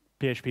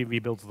 PHP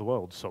rebuilds the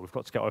world, so we've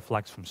got to get our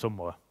flags from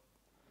somewhere.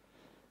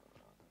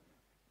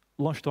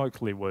 Launch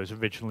directly was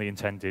originally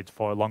intended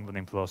for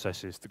long-running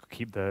processes that could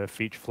keep the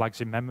feature flags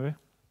in memory.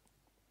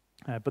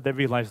 But they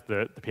realized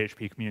that the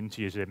PHP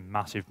community is a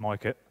massive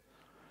market.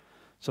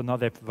 So now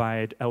they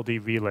provide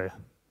LD Relay,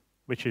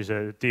 which is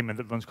a daemon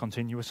that runs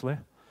continuously.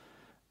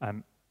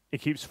 It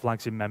keeps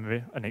flags in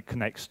memory, and it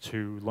connects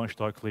to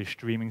LaunchDarkly's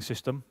streaming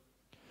system.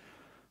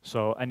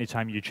 So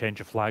anytime you change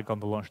a flag on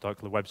the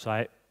LaunchDarkly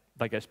website,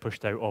 that gets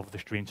pushed out over the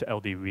stream to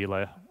LD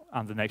Relay,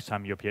 and the next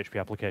time your PHP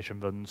application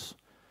runs,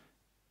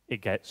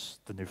 it gets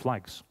the new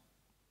flags.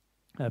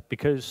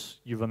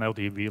 Because you run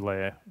LD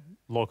Relay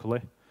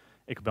locally,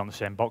 it could be on the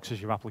same box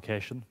as your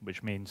application,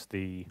 which means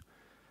the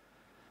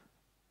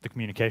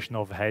communication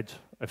overhead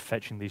of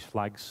fetching these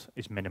flags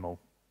is minimal.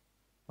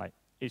 Like,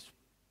 it's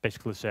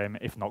basically the same,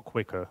 if not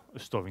quicker,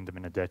 as storing them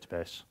in a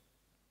database.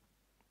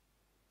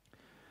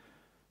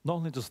 Not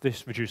only does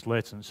this reduce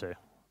latency,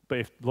 but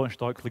if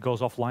LaunchDarkly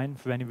goes offline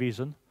for any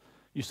reason,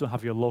 you still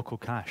have your local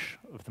cache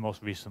of the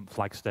most recent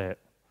flag state,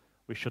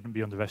 which shouldn't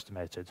be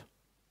underestimated.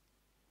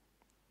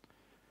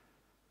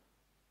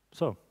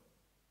 So,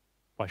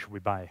 why should we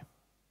buy?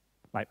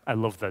 Like, I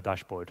love their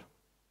dashboard.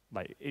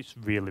 Like, it's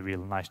really,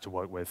 really nice to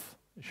work with.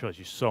 It shows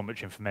you so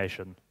much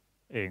information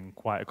in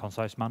quite a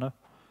concise manner.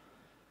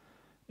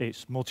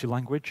 It's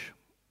multi-language.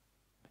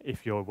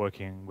 If you're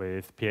working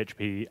with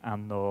PHP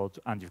and Node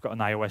and you've got an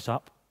iOS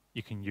app,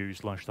 you can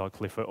use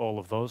LaunchDarkly for all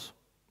of those.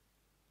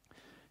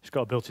 It's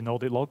got a built-in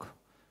audit log,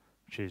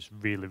 which is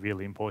really,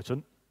 really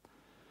important.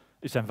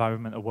 It's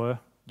environment aware.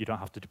 You don't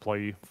have to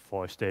deploy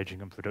for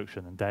staging and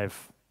production and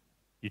dev.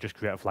 You just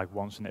create a flag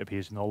once and it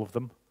appears in all of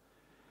them.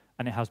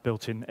 And it has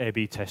built-in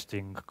A/B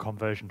testing,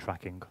 conversion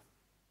tracking.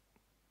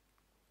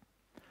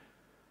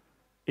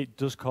 It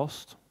does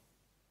cost.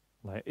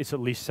 Like, it's at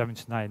least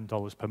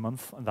 $79 per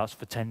month, and that's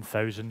for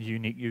 10,000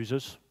 unique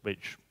users,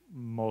 which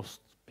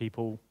most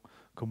people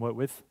can work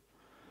with.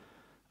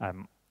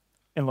 In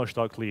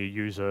LaunchDarkly, a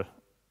user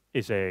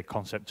is a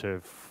concept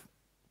of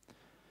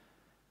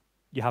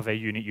you have a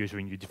unique user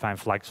and you define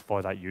flags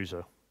for that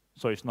user.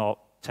 So it's not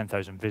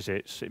 10,000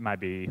 visits, it might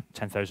be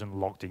 10,000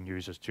 logged in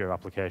users to your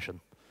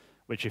application,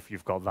 which if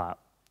you've got that,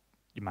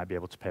 you might be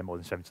able to pay more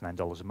than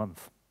 $79 a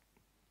month.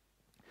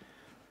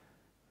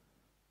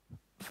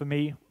 For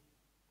me,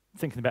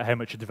 thinking about how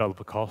much a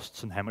developer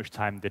costs and how much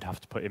time they'd have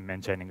to put in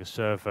maintaining a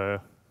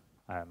server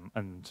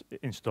and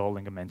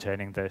installing and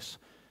maintaining this,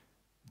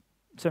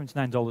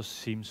 $79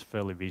 seems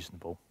fairly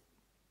reasonable.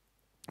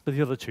 But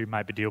the other two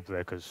might be deal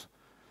breakers.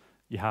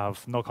 You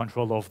have no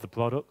control over the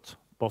product,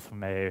 both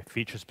from a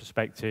features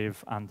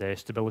perspective and a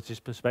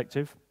stabilities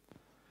perspective.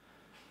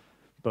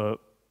 But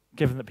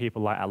given that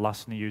people like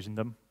Atlassian are using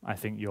them, I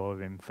think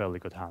you're in fairly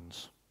good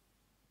hands.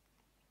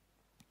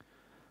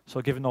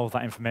 So given all of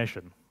that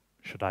information,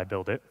 should I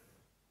build it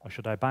or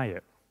should I buy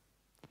it?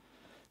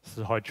 This is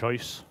a hard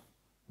choice.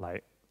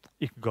 Like,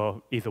 you could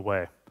go either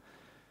way.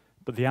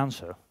 But the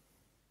answer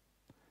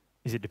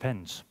is it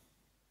depends.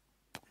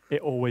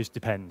 It always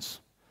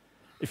depends.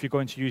 If you're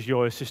going to use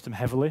your system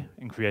heavily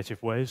in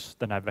creative ways,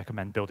 then I'd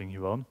recommend building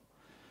your own.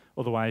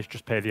 Otherwise,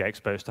 just pay the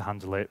experts to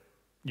handle it,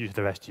 use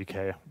their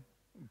SDK,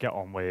 get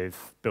on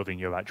with building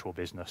your actual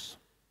business.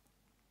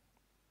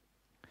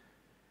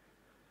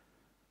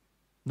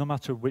 No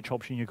matter which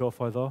option you go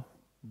for, though,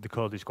 the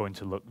code is going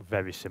to look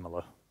very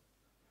similar.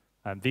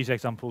 These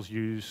examples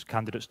use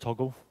candidates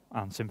toggle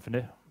and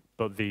Symfony,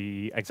 but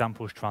the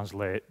examples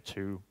translate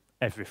to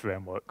every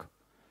framework.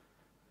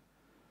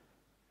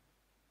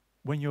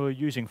 When you're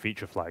using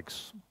feature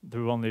flags,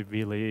 there are only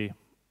really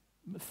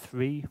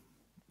 3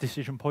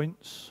 decision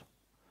points.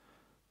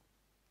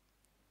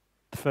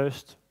 The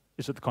first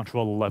is at the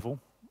controller level,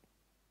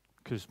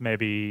 because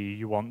maybe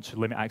you want to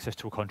limit access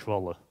to a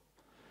controller.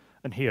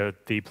 And here,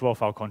 the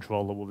profile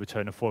controller will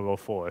return a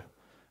 404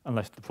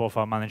 unless the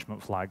profile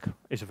management flag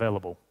is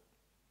available.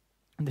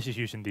 And this is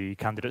using the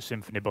candidate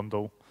Symfony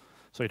bundle,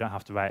 so you don't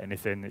have to write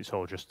anything, it's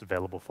all just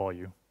available for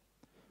you.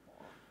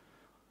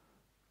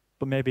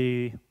 But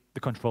maybe the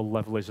control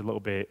level is a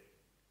little bit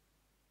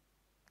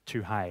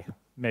too high.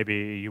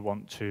 Maybe you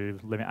want to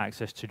limit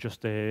access to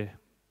just a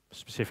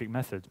specific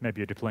method. Maybe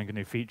you're deploying a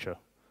new feature.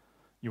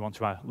 You want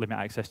to limit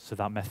access to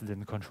that method in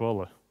the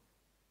controller.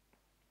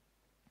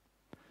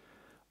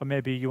 Or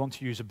maybe you want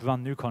to use a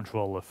brand new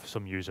controller for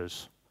some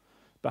users,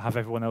 but have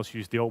everyone else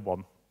use the old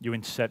one. You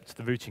intercept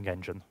the routing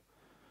engine.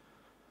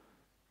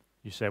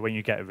 You say when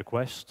you get a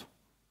request,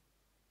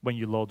 when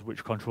you load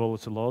which controller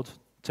to load,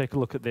 take a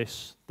look at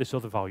this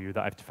other value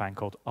that I've defined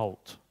called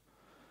alt.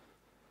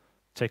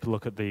 Take a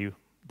look at the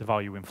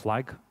value in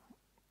flag.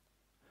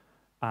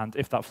 And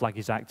if that flag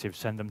is active,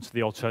 send them to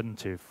the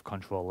alternative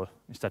controller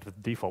instead of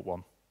the default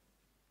one.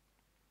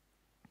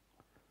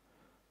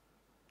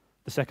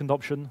 The second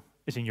option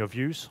is in your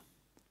views.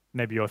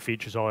 Maybe your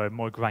features are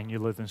more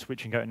granular than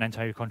switching out an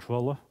entire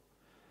controller.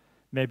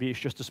 Maybe it's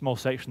just a small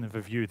section of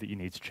a view that you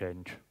need to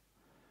change.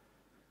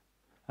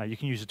 You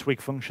can use a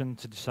twig function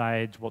to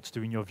decide what to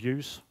do in your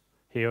views.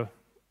 Here,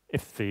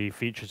 if the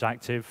feature is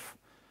active,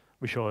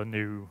 we show a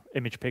new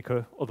image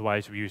picker.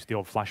 Otherwise, we use the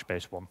old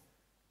Flash-based one.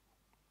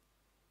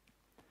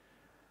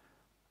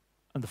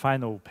 And the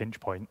final pinch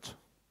point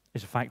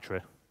is a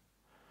factory.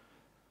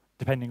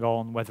 Depending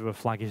on whether a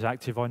flag is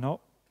active or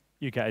not,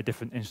 you get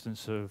an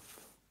instance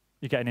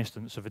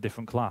of a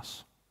different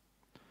class.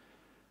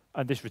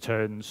 And this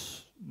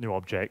returns new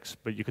objects,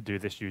 but you could do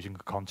this using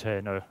a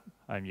container,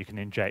 and you can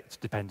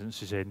inject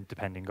dependencies in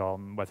depending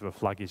on whether a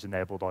flag is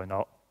enabled or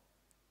not.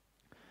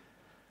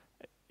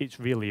 It's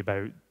really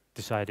about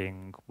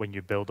deciding when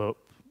you build up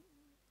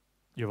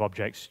your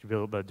objects, you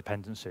build up the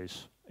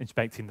dependencies,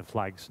 inspecting the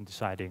flags and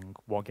deciding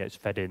what gets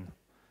fed in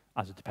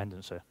as a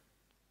dependency.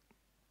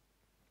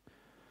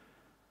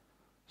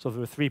 So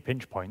there are 3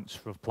 pinch points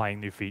for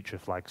applying new feature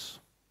flags: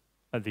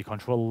 at the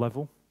controller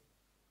level,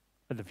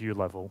 at the view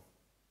level,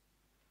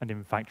 and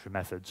in factory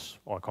methods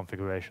or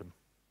configuration.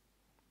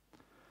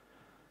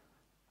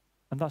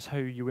 And that's how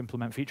you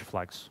implement feature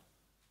flags.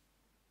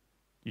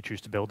 You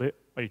choose to build it,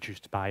 or you choose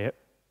to buy it.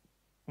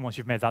 And once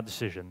you've made that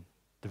decision,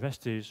 the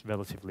rest is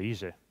relatively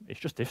easy. It's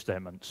just if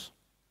statements.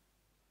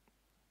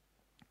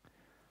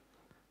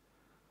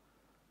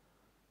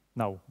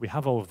 Now, we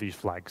have all of these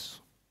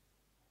flags.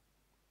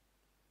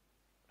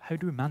 How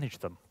do we manage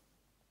them?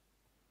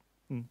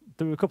 And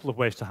there are a couple of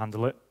ways to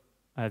handle it.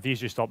 The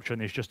easiest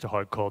option is just to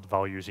hard code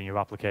values in your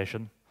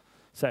application.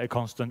 Set a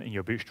constant in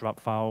your Bootstrap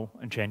file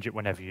and change it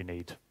whenever you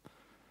need.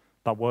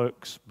 That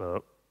works,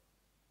 but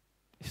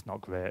it's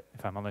not great,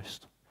 if I'm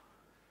honest.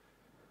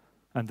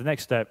 And the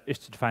next step is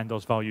to define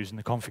those values in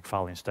the config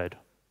file instead.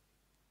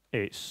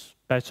 It's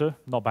better,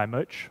 not by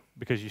much,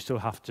 because you still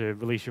have to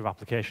release your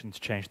application to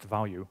change the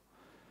value.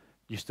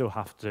 You still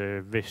have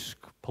to risk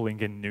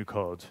pulling in new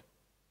code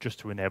just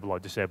to enable or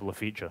disable a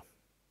feature,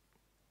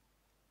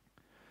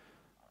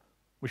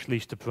 which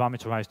leads to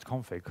parameterized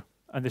config.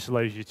 And this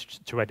allows you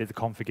to edit the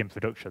config in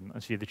production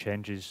and see the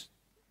changes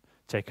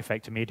take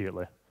effect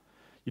immediately.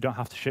 You don't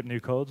have to ship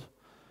new code,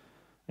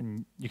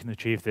 and you can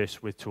achieve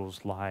this with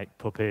tools like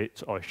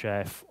Puppet or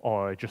Chef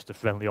or just a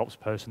friendly ops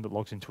person that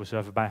logs into a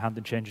server by hand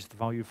and changes the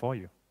value for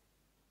you.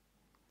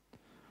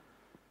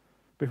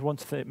 But if we want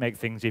to make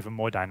things even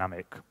more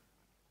dynamic,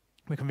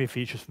 we can read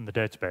features from the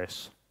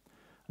database.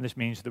 And this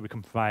means that we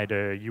can provide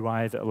a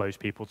UI that allows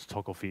people to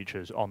toggle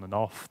features on and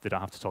off. They don't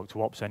have to talk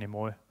to ops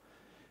anymore.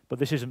 But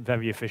this isn't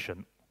very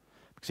efficient,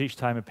 because each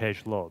time a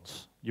page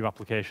loads, your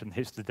application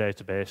hits the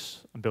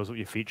database and builds up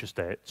your feature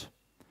state.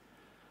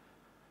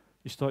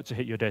 You start to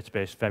hit your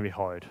database very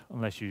hard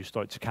unless you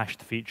start to cache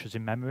the features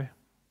in memory,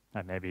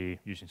 and maybe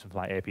using something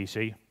like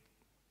APC.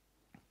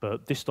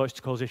 But this starts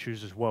to cause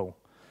issues as well,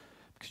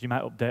 because you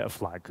might update a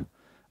flag,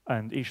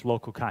 and each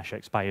local cache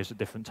expires at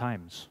different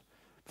times,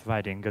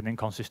 providing an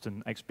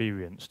inconsistent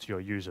experience to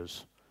your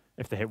users.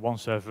 If they hit one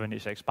server and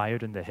it's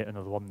expired and they hit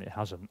another one and it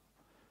hasn't,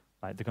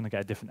 they're going to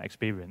get a different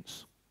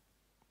experience.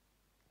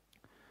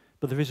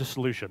 But there is a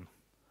solution.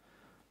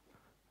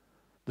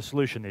 The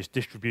solution is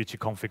distributed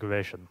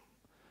configuration.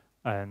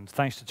 And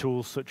thanks to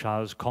tools such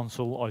as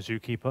Consul or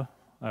Zookeeper,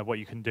 what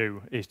you can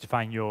do is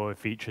define your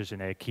features in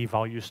a key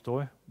value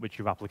store, which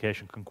your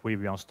application can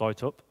query on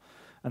startup,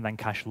 and then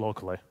cache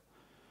locally.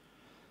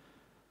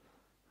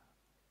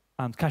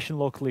 And caching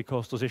locally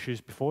caused us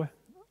issues before,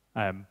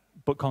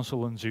 but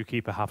Consul and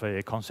Zookeeper have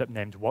a concept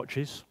named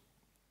watches,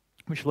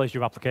 which allows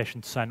your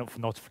application to sign up for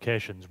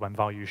notifications when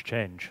values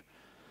change.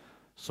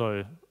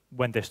 So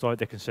when they start,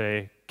 they can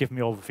say, give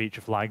me all the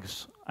feature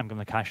flags, I'm going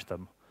to cache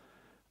them.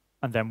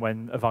 And then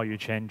when a value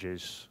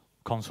changes,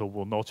 Consul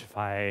will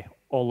notify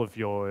all of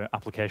your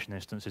application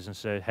instances and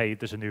say, hey,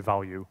 there's a new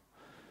value.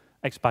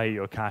 Expire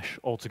your cache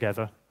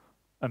altogether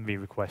and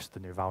re-request the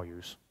new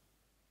values.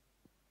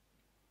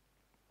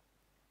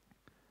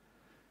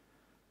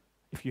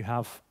 If you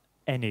have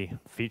any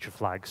feature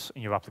flags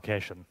in your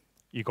application,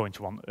 you're going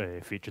to want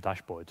a feature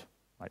dashboard.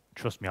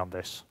 Trust me on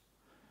this.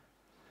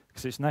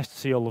 Because it's nice to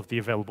see all of the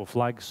available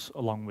flags,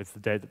 along with the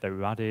date that they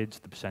were added,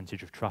 the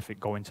percentage of traffic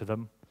going to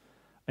them.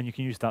 And you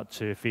can use that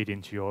to feed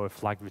into your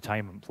flag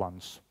retirement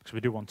plans, because we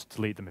do want to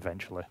delete them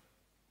eventually.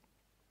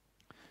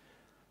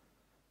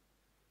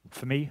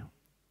 For me,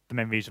 the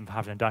main reason for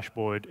having a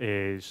dashboard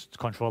is to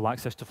control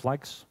access to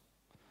flags.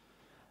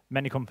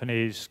 Many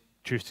companies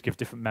choose to give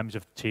different members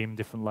of the team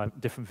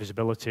different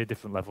visibility,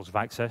 different levels of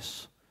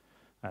access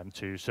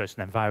to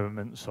certain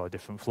environments or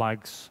different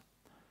flags.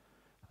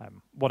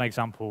 One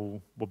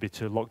example would be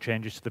to lock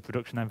changes to the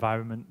production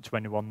environment to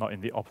anyone not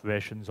in the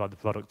operations or the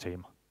product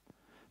team.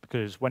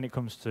 Because when it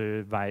comes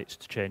to rights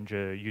to change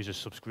a user's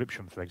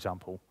subscription, for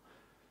example,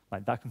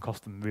 that can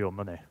cost them real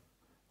money.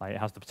 It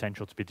has the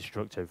potential to be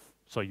destructive.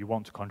 So you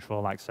want to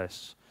control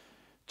access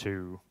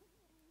to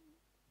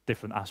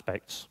different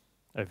aspects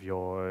of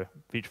your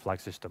feature flag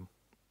system.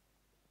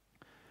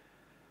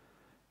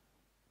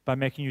 By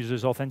making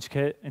users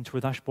authenticate into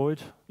a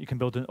dashboard, you can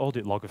build an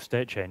audit log of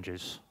state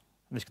changes.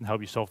 And this can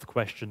help you solve the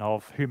question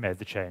of who made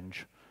the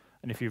change.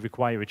 And if you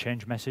require a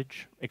change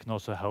message, it can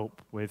also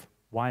help with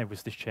why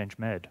was this change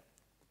made.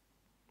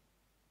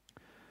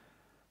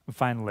 And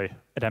finally,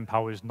 it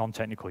empowers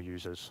non-technical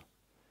users.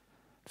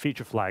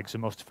 Feature flags are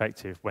most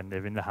effective when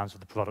they're in the hands of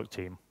the product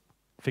team.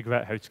 Figure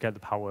out how to get the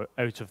power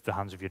out of the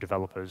hands of your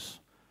developers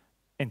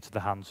into the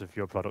hands of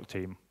your product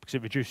team, because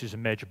it reduces a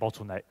major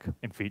bottleneck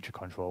in feature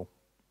control.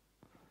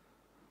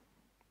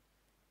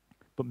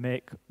 But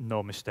make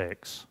no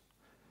mistakes.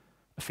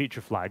 A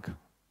feature flag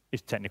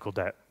is technical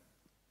debt.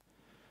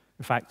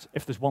 In fact,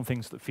 if there's one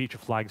thing that feature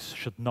flags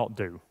should not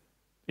do,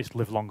 it's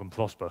live long and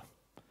prosper.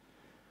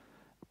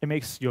 It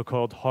makes your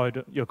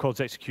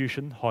code's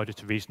execution harder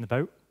to reason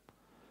about.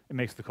 It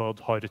makes the code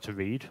harder to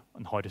read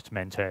and harder to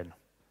maintain.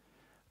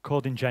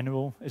 Code in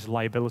general is a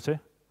liability,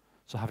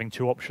 so having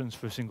two options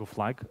for a single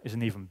flag is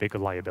an even bigger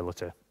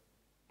liability.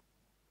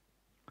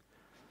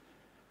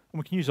 And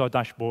we can use our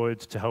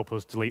dashboard to help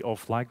us delete all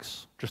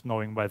flags. Just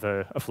knowing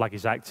whether a flag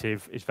is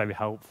active is very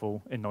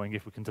helpful in knowing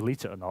if we can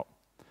delete it or not.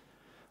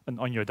 And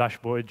on your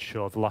dashboard,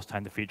 show the last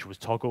time the feature was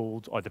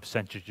toggled or the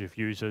percentage of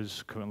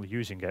users currently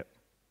using it.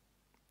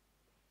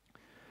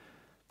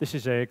 This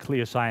is a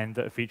clear sign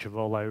that a feature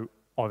rollout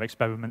or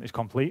experiment is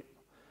complete.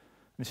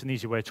 And it's an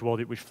easy way to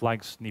audit which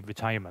flags need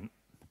retirement.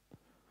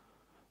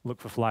 Look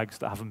for flags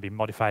that haven't been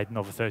modified in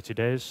over 30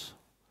 days.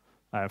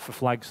 For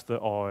flags that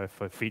are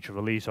for feature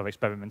release or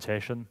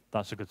experimentation,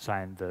 that's a good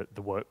sign that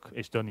the work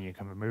is done and you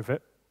can remove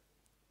it.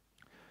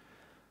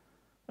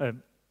 A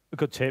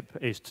good tip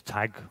is to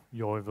tag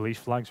your release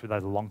flags with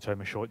either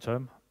long-term or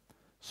short-term.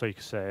 So you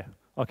can say,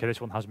 OK,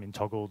 this one hasn't been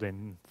toggled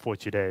in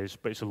 40 days,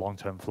 but it's a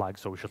long-term flag,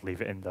 so we should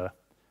leave it in there.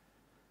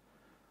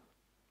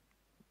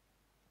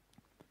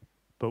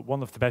 But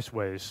one of the best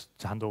ways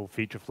to handle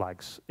feature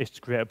flags is to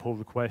create a pull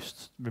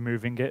request,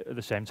 removing it at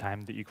the same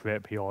time that you create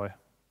a PR,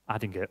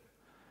 adding it.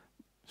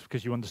 It's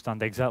because you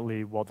understand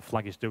exactly what the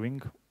flag is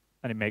doing,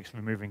 and it makes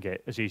removing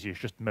it as easy as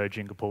just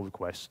merging a pull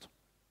request.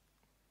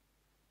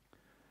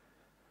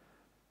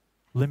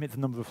 Limit the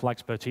number of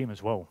flags per team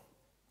as well.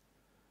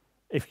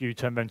 If you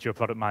turn around to your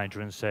product manager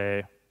and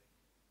say,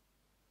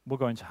 we're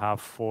going to have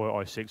 4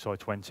 or 6 or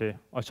 20,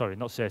 or sorry,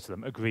 not say to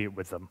them, agree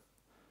with them.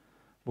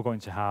 We're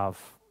going to have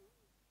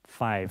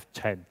 5,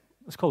 10,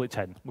 let's call it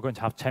 10. We're going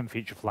to have 10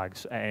 feature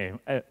flags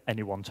at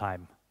any one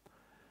time.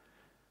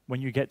 When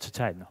you get to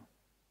 10,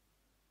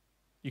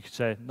 you could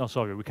say, no,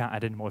 sorry, we can't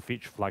add any more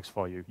feature flags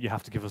for you. You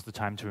have to give us the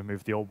time to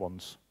remove the old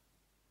ones.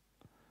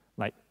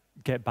 Like,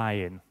 get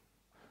buy-in.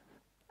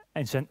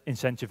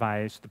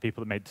 Incentivize the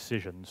people that made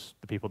decisions,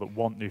 the people that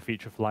want new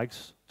feature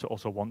flags, to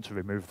also want to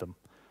remove them.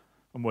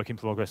 And work in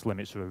progress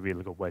limits are a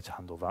really good way to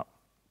handle that.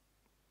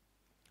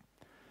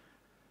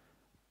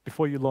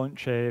 Before you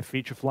launch a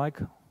feature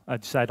flag,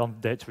 decide on the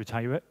date to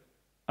retire it.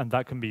 And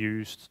that can be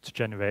used to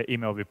generate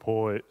email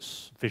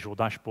reports, visual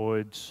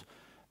dashboards,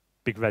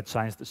 big red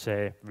signs that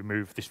say,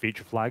 remove this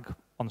feature flag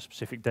on a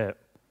specific date.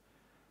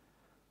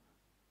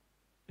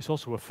 It's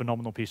also a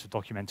phenomenal piece of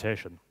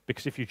documentation,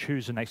 because if you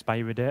choose an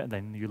expiry date and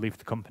then you leave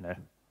the company,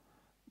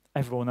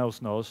 everyone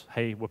else knows,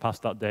 hey, we're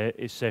past that date,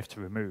 it's safe to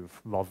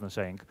remove, rather than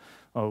saying,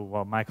 oh,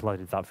 well, Michael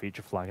added that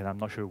feature flag and I'm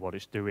not sure what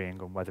it's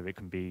doing and whether it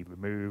can be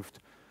removed.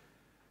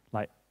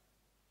 Like,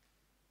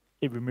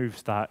 it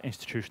removes that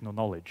institutional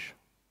knowledge.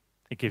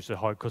 It gives a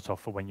hard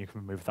cutoff for when you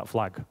can remove that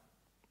flag.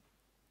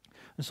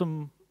 And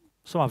some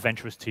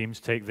adventurous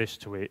teams take this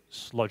to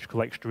its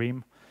logical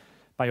extreme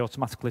by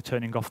automatically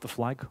turning off the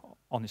flag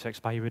on its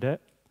expiry date.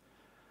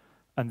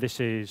 And this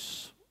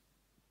is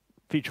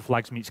feature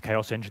flags meets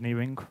chaos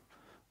engineering.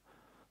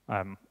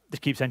 This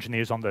keeps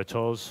engineers on their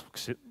toes,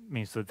 because it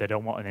means that they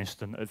don't want an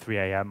incident at 3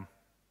 a.m.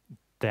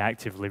 They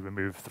actively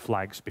remove the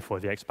flags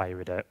before the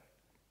expiry date.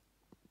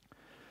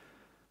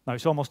 Now,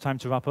 it's almost time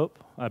to wrap up,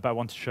 but I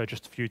want to share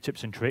just a few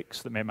tips and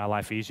tricks that make my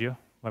life easier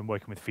when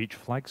working with feature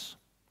flags.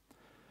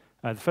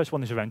 The first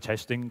one is around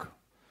testing.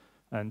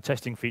 And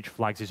testing feature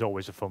flags is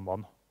always a fun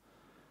one,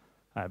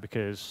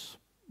 because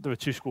there are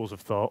two schools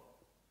of thought.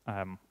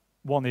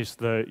 One is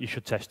that you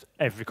should test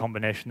every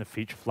combination of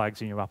feature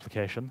flags in your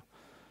application,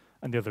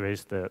 and the other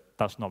is that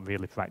that's not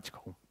really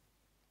practical.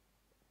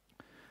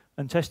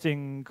 And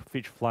testing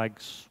feature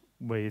flags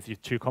with your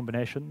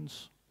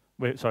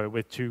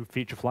with two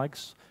feature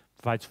flags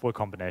provides 4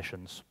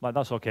 combinations. Like,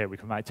 that's okay, we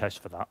can write tests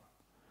for that.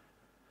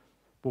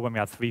 But when we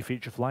add 3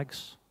 feature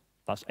flags,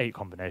 that's 8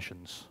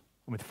 combinations.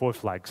 And with 4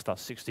 flags,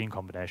 that's 16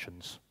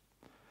 combinations.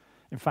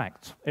 In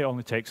fact, it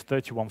only takes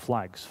 31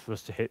 flags for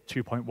us to hit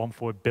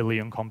 2.14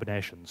 billion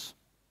combinations.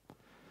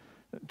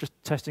 Just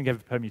testing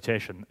every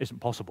permutation isn't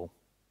possible.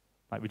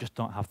 Like, we just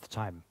don't have the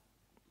time.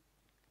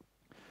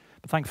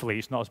 But thankfully,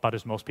 it's not as bad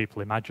as most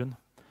people imagine,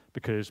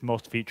 because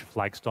most feature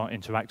flags don't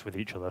interact with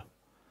each other.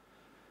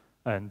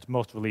 And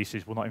most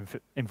releases will not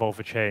involve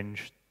a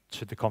change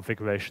to the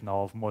configuration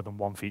of more than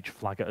 1 feature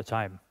flag at a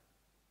time.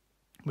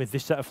 With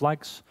this set of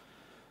flags,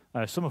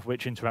 some of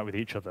which interact with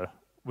each other,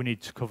 we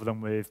need to cover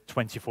them with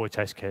 24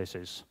 test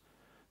cases.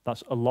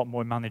 That's a lot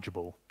more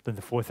manageable than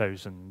the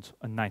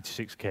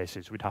 4,096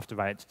 cases we'd have to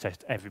write to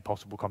test every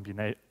possible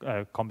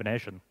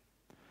combination.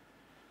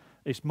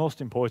 It's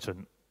most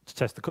important to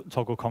test the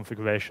toggle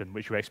configuration,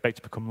 which we expect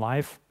to become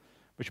live,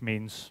 which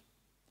means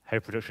how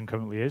production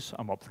currently is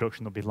and what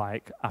production will be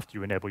like after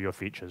you enable your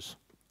features.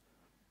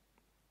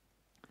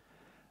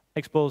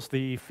 Expose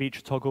the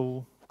feature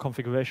toggle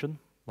configuration.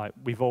 Like,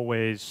 we've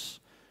always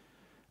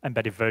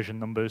embedded version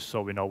numbers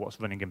so we know what's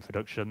running in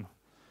production.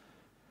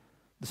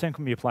 The same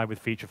can be applied with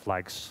feature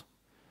flags.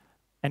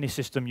 Any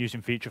system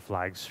using feature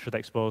flags should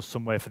expose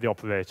some way for the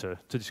operator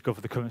to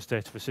discover the current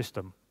state of a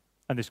system.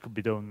 And this could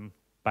be done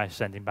by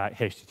sending back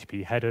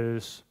HTTP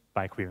headers,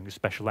 by querying a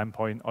special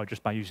endpoint, or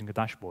just by using a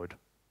dashboard.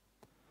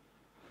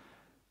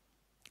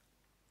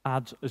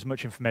 Add as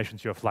much information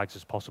to your flags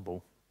as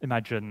possible.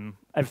 Imagine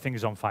everything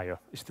is on fire.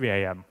 It's 3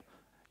 a.m.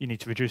 You need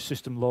to reduce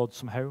system load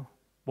somehow.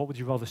 What would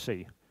you rather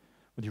see?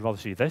 Would you rather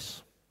see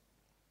this?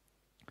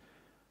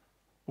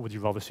 Or would you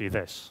rather see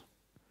this?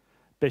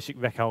 Basic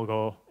rec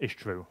algo is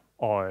true.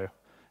 Or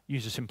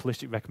use a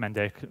simplistic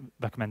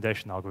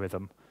recommendation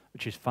algorithm,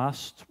 which is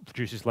fast,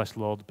 produces less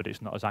load, but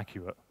it's not as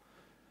accurate.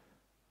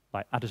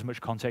 Like, add as much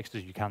context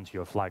as you can to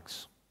your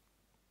flags.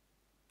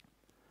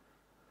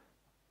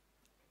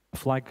 A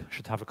flag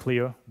should have a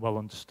clear,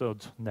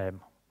 well-understood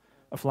name.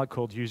 A flag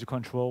called user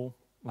control,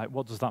 like,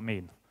 what does that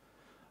mean?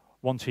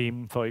 One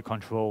team thought it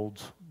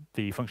controlled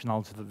the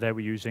functionality that they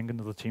were using,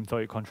 another team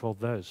thought it controlled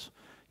theirs.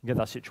 You get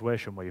that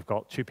situation where you've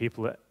got two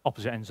people at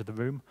opposite ends of the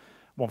room,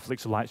 one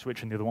flicks a light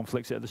switch and the other one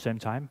flicks it at the same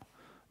time,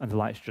 and the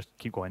lights just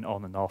keep going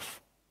on and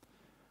off.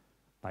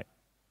 Like,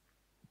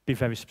 be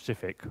very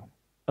specific.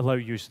 Allow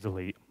user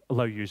delete,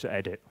 allow user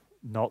edit,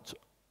 not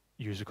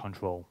user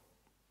control.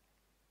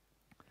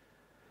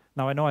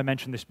 Now, I know I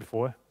mentioned this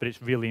before, but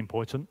it's really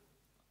important.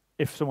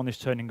 If someone is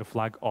turning a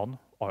flag on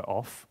or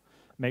off,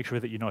 make sure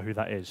that you know who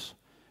that is,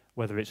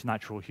 whether it's an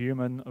actual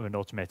human or an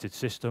automated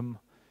system.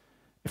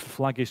 If a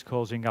flag is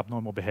causing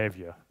abnormal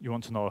behavior, you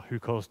want to know who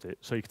caused it,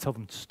 so you can tell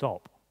them to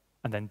stop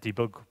and then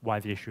debug why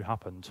the issue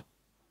happened.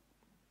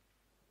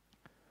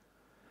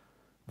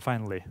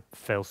 Finally,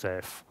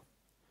 fail-safe.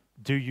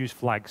 Do use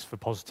flags for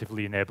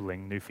positively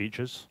enabling new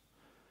features.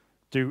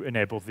 Do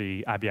enable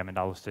the IBM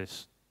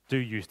analysis. Do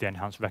use the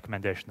enhanced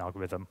recommendation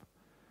algorithm.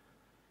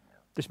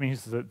 This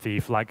means that the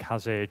flag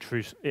has it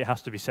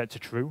has to be set to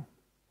true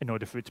in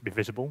order for it to be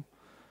visible,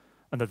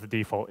 and that the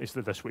default is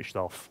that they're switched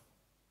off.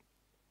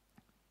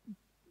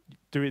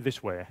 Do it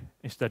this way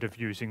instead of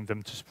using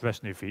them to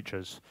suppress new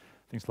features.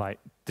 Things like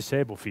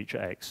disable feature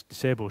X,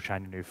 disable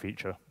shiny new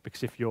feature,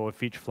 because if your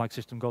feature flag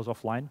system goes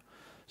offline,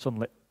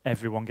 suddenly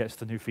everyone gets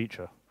the new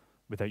feature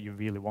without you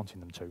really wanting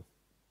them to.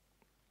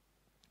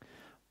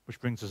 Which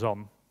brings us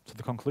on to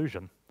the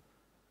conclusion.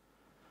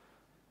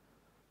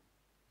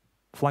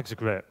 Flags are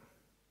great.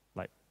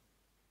 Like,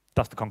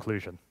 that's the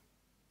conclusion.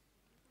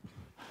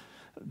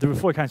 There are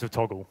 4 kinds of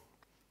toggle.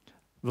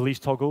 Release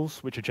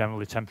toggles, which are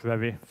generally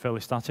temporary,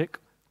 fairly static.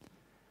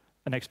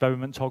 An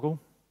experiment toggle,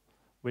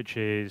 which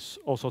is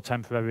also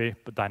temporary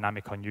but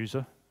dynamic on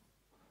user,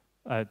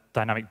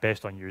 dynamic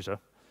based on user.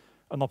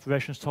 An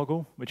operations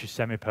toggle, which is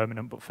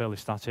semi-permanent but fairly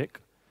static.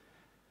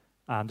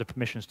 And a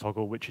permissions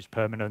toggle, which is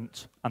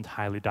permanent and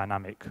highly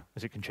dynamic,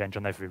 as it can change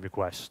on every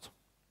request.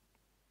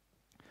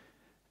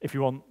 If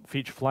you want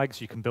feature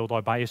flags, you can build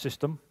or buy a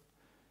system.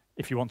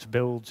 If you want to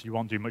build, you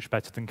won't do much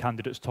better than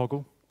candidates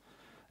toggle.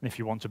 And if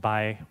you want to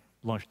buy,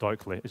 launch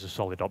directly is a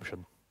solid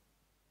option.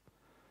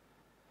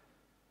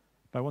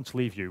 But I want to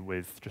leave you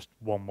with just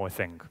one more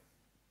thing.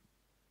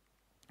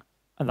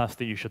 And that's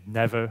that you should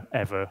never,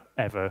 ever,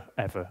 ever,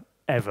 ever,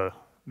 ever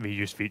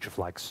reuse feature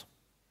flags.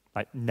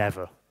 Like,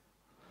 never.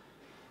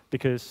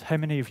 Because how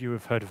many of you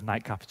have heard of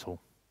Night Capital?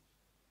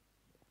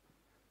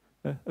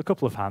 A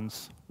couple of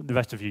hands. The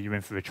rest of you, you're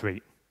in for a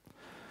treat.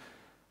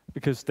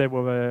 Because they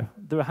were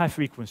a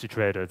high-frequency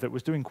trader that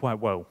was doing quite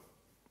well.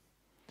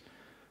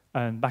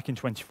 And back in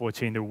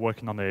 2014, they were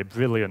working on a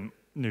brilliant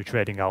new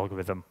trading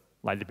algorithm.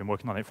 Like, they've been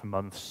working on it for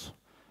months.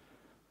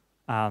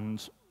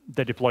 And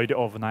they deployed it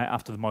overnight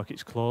after the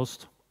markets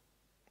closed.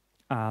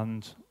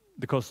 And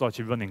the code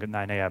started running at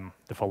 9 a.m.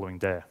 the following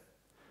day.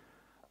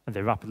 And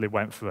they rapidly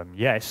went from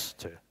yes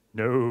to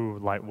no,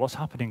 like, what's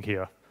happening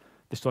here?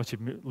 They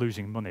started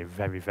losing money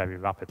very, very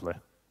rapidly.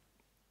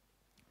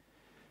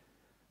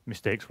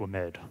 Mistakes were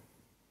made.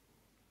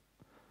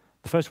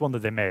 The first one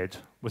that they made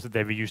was that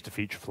they reused a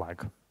feature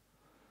flag.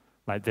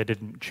 Like, they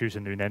didn't choose a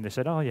new name. They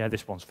said, oh, yeah,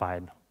 this one's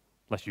fine.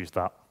 Let's use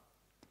that.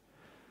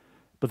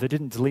 But they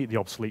didn't delete the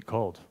obsolete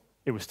code.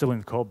 It was still in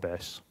the code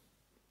base.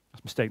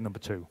 That's mistake number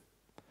 2.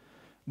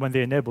 When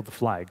they enabled the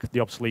flag,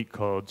 the obsolete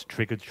code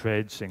triggered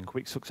trades in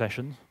quick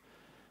succession.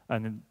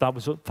 And that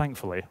was,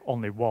 thankfully,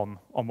 only one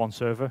on one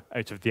server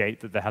out of the 8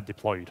 that they had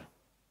deployed.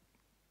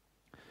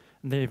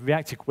 And they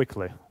reacted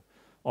quickly,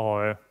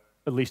 or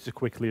at least as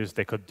quickly as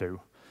they could do,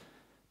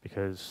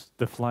 because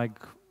the flag,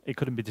 it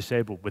couldn't be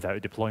disabled without a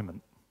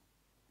deployment.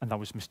 And that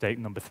was mistake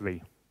number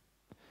 3.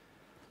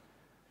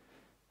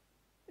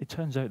 It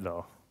turns out,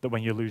 though, that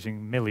when you're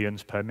losing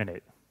millions per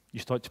minute, you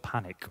start to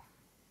panic.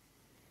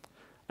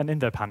 And in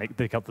their panic,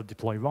 they got the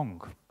deploy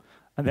wrong.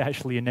 And they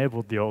actually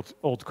enabled the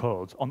old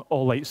code on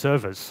all 8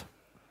 servers.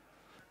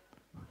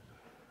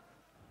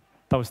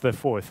 That was their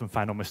fourth and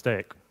final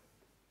mistake.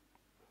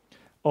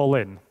 All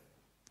in,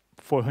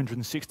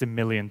 $460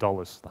 million.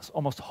 That's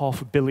almost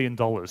 $500 million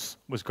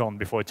was gone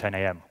before 10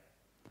 a.m.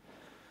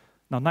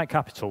 Now, Knight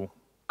Capital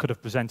could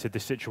have presented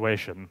this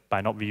situation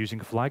by not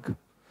reusing a flag,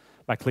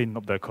 by cleaning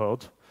up their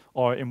code,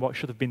 or in what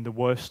should have been the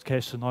worst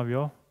case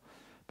scenario,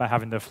 by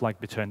having their flag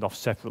be turned off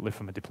separately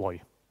from a deploy.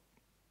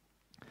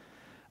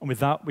 And with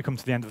that, we come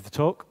to the end of the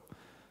talk.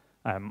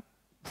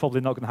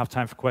 Probably not going to have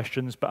time for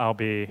questions, but I'll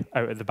be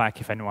out at the back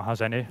if anyone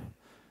has any.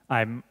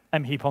 I'm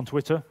Heap on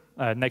Twitter.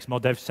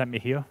 Next.More.Dev sent me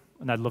here,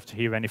 and I'd love to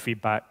hear any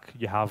feedback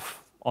you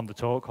have on the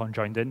talk or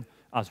joined in,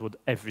 as would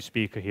every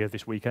speaker here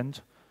this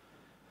weekend.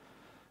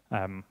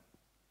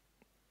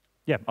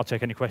 Yeah, I'll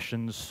take any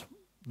questions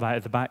right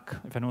at the back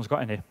if anyone's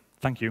got any.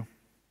 Thank you.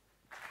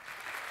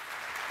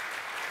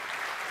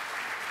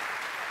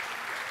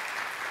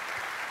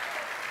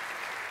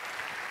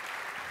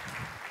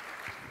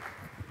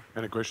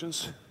 Any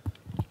questions?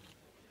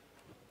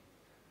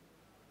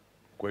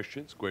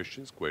 Questions?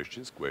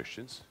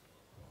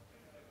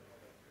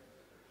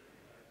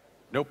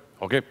 Nope.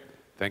 Okay.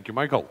 Thank you,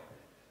 Michael.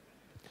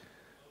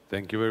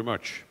 Thank you very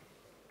much.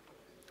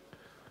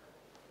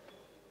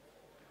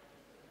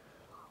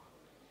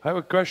 I have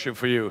a question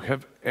for you.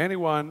 Have any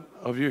one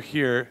of you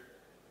here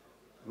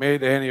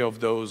made any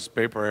of those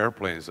paper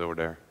airplanes over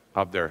there,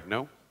 up there?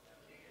 No?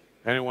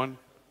 Anyone?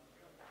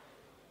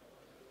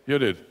 You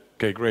did?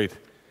 Okay, great.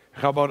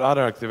 How about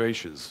other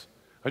activations?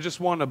 I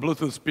just won a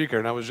Bluetooth speaker,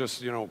 and I was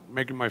just,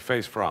 making my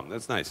face from.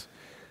 That's nice.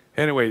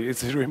 Anyway,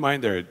 it's a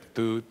reminder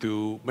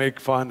to make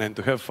fun and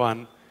to have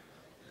fun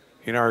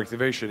in our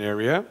activation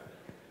area.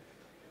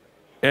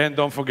 And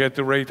don't forget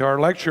to rate our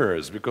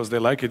lecturers, because they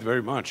like it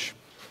very much.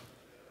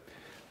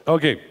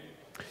 Okay.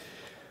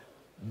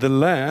 The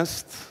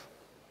last,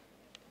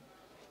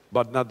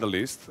 but not the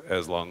least,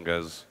 as long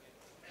as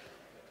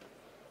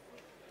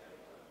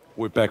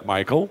we pack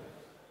Michael.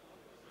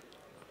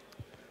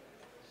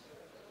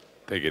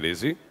 Take it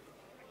easy.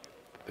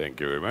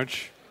 Thank you very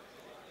much.